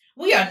chess.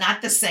 We are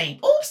not the same.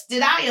 Oops,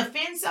 did I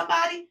offend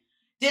somebody?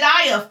 Did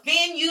I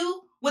offend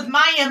you with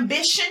my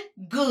ambition?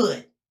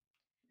 Good.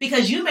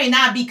 Because you may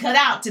not be cut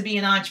out to be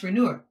an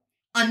entrepreneur.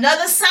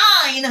 Another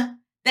sign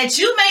that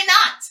you may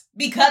not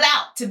be cut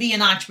out to be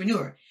an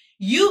entrepreneur.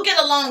 You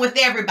get along with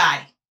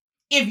everybody.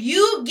 If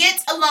you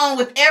get along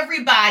with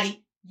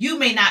everybody, you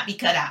may not be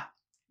cut out.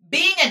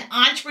 Being an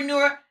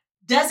entrepreneur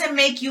doesn't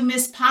make you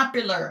Miss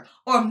Popular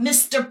or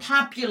Mr.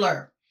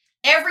 Popular.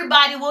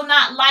 Everybody will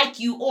not like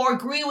you or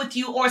agree with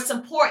you or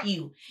support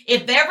you.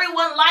 If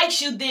everyone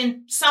likes you,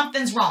 then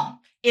something's wrong.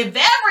 If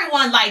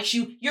everyone likes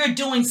you, you're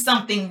doing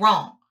something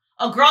wrong.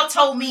 A girl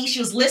told me she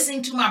was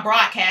listening to my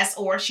broadcast,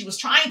 or she was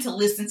trying to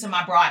listen to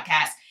my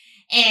broadcast.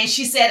 And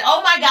she said,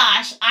 oh my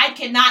gosh, I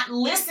cannot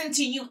listen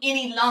to you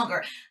any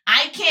longer.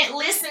 I can't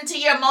listen to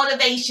your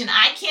motivation.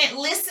 I can't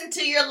listen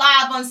to your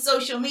live on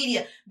social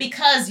media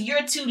because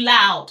you're too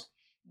loud.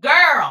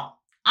 Girl,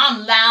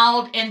 I'm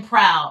loud and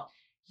proud.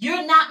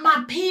 You're not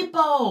my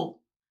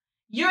people.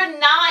 You're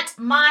not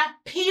my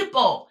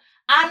people.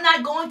 I'm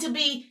not going to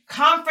be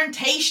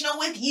confrontational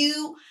with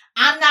you.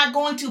 I'm not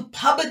going to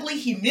publicly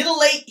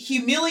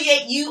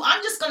humiliate you.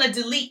 I'm just going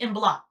to delete and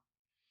block.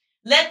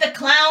 Let the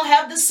clown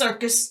have the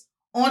circus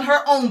on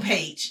her own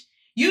page.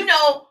 You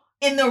know,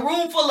 in the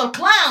room full of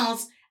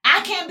clowns,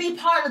 I can't be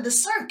part of the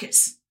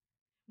circus.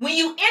 When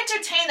you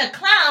entertain a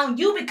clown,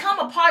 you become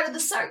a part of the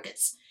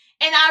circus.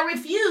 And I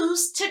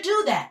refuse to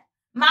do that.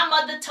 My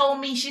mother told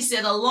me, she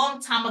said a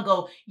long time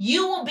ago,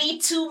 you will be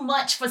too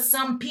much for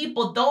some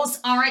people. Those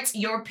aren't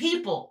your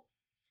people.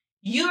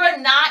 You're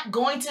not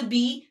going to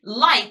be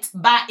liked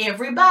by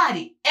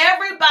everybody.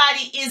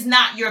 Everybody is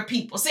not your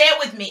people. Say it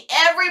with me.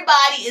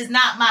 Everybody is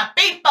not my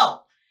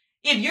people.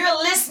 If you're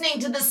listening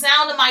to the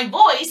sound of my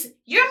voice,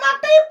 you're my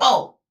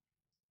people.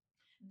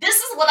 This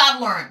is what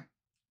I've learned.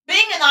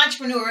 Being an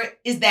entrepreneur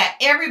is that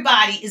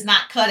everybody is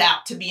not cut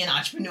out to be an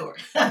entrepreneur.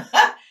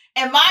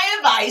 And my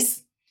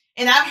advice,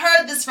 and I've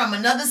heard this from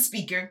another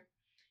speaker,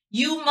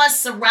 you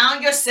must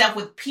surround yourself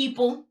with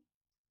people,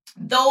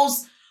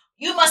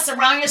 you must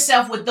surround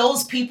yourself with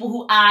those people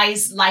whose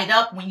eyes light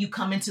up when you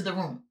come into the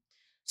room.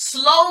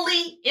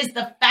 Slowly is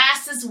the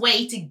fastest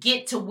way to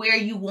get to where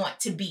you want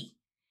to be.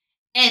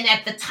 And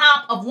at the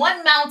top of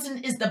one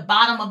mountain is the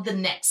bottom of the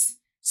next.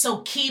 So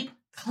keep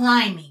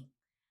climbing.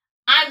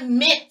 I'm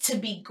meant to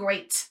be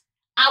great.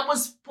 I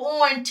was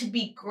born to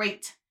be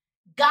great.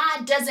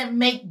 God doesn't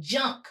make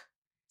junk.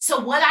 So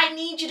what I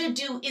need you to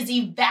do is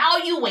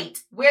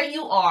evaluate where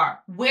you are,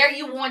 where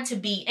you want to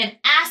be, and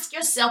ask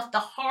yourself the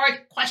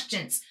hard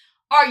questions.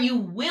 Are you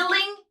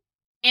willing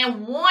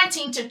and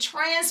wanting to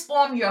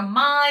transform your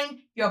mind,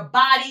 your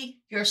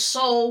body, your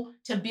soul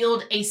to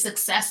build a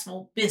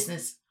successful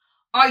business?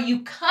 Are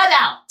you cut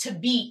out to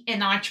be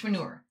an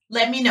entrepreneur?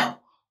 Let me know.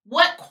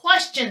 What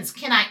questions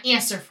can I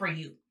answer for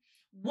you?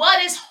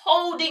 What is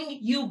holding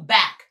you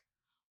back?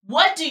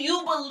 What do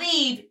you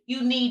believe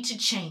you need to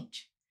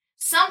change?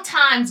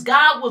 Sometimes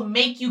God will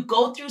make you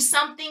go through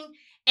something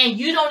and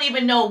you don't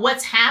even know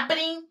what's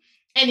happening.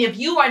 And if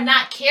you are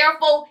not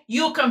careful,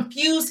 you'll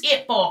confuse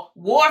it for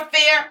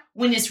warfare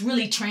when it's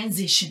really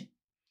transition.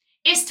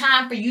 It's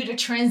time for you to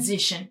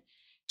transition.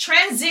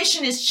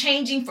 Transition is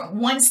changing from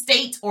one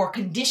state or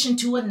condition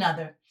to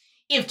another.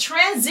 If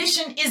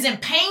transition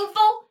isn't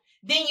painful,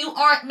 then you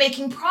aren't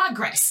making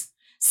progress.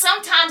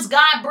 Sometimes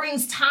God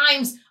brings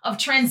times of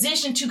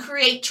transition to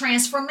create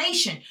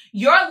transformation.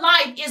 Your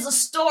life is a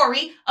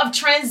story of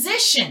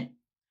transition.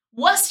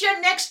 What's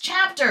your next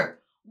chapter?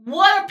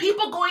 What are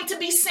people going to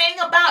be saying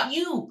about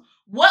you?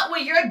 What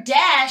will your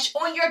dash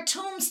on your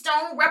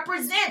tombstone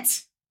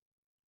represent?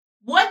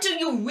 What do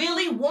you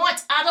really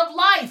want out of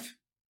life?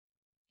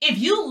 If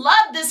you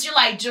love this, you're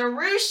like,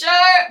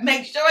 Jerusha,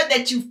 make sure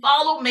that you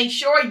follow, make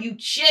sure you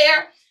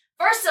share.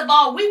 First of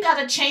all, we've got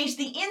to change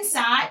the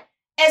inside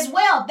as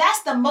well.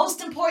 That's the most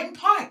important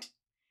part.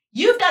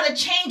 You've got to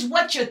change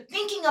what you're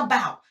thinking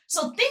about.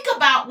 So think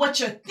about what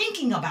you're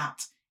thinking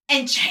about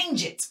and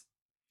change it.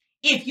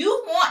 If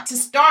you want to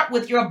start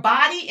with your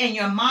body and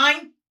your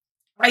mind,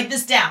 write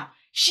this down.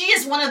 She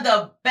is one of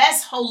the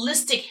best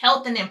holistic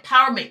health and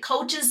empowerment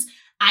coaches.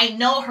 I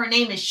know her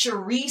name is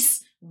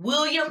Cherise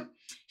William.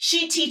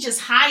 She teaches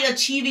high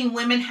achieving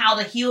women how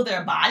to heal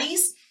their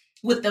bodies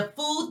with the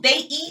food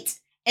they eat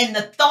and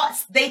the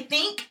thoughts they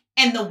think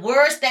and the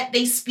words that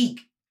they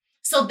speak.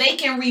 so they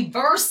can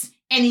reverse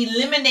and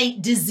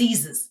eliminate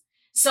diseases.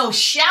 So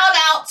shout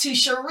out to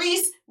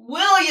Sharice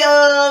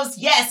Williams.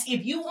 Yes,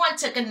 if you want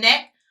to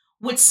connect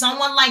with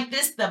someone like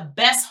this, the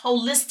best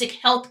holistic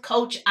health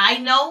coach I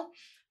know,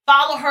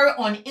 follow her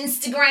on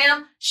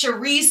Instagram,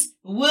 Sharice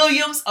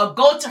Williams, or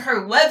go to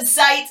her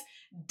website,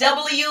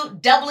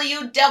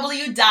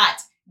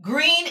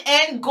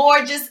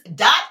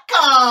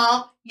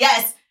 www.greenandgorgeous.com.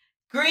 Yes,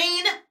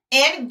 Green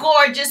and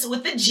Gorgeous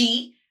with a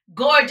G,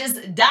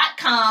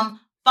 gorgeous.com.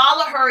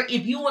 Follow her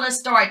if you want to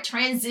start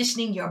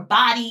transitioning your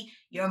body,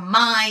 your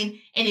mind,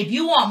 and if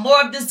you want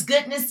more of this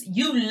goodness,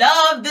 you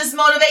love this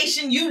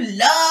motivation, you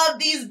love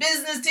these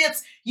business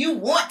tips, you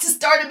want to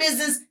start a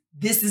business,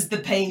 this is the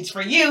page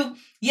for you.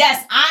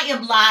 Yes, I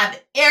am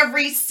live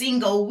every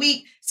single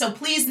week, so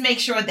please make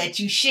sure that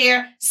you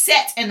share,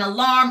 set an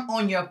alarm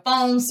on your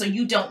phone so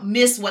you don't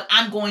miss what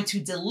I'm going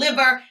to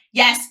deliver.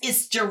 Yes,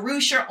 it's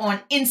Jerusher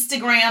on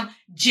Instagram,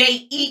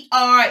 Jerusher.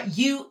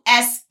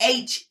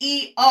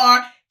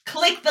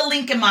 Click the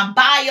link in my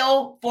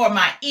bio for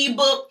my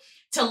ebook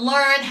to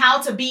learn how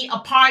to be a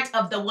part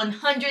of the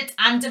 100.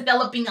 I'm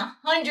developing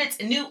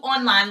 100 new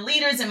online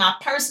leaders, and my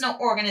personal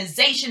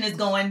organization is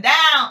going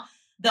down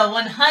the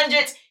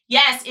 100.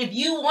 Yes, if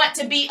you want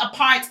to be a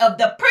part of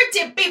the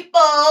pretty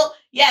people,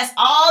 yes,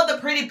 all the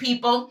pretty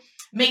people,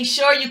 make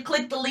sure you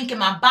click the link in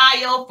my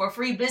bio for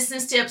free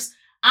business tips.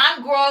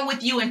 I'm growing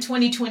with you in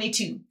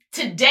 2022.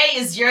 Today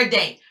is your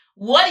day.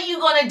 What are you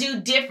going to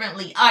do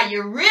differently? Are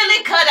you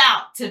really cut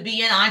out to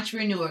be an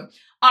entrepreneur?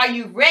 Are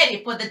you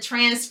ready for the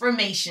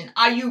transformation?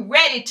 Are you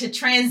ready to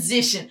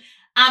transition?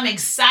 I'm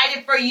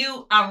excited for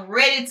you. I'm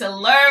ready to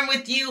learn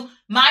with you.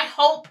 My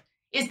hope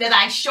is that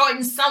I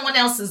shorten someone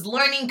else's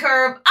learning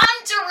curve.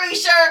 I'm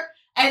Jerusher,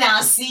 and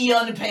I'll see you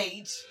on the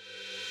page.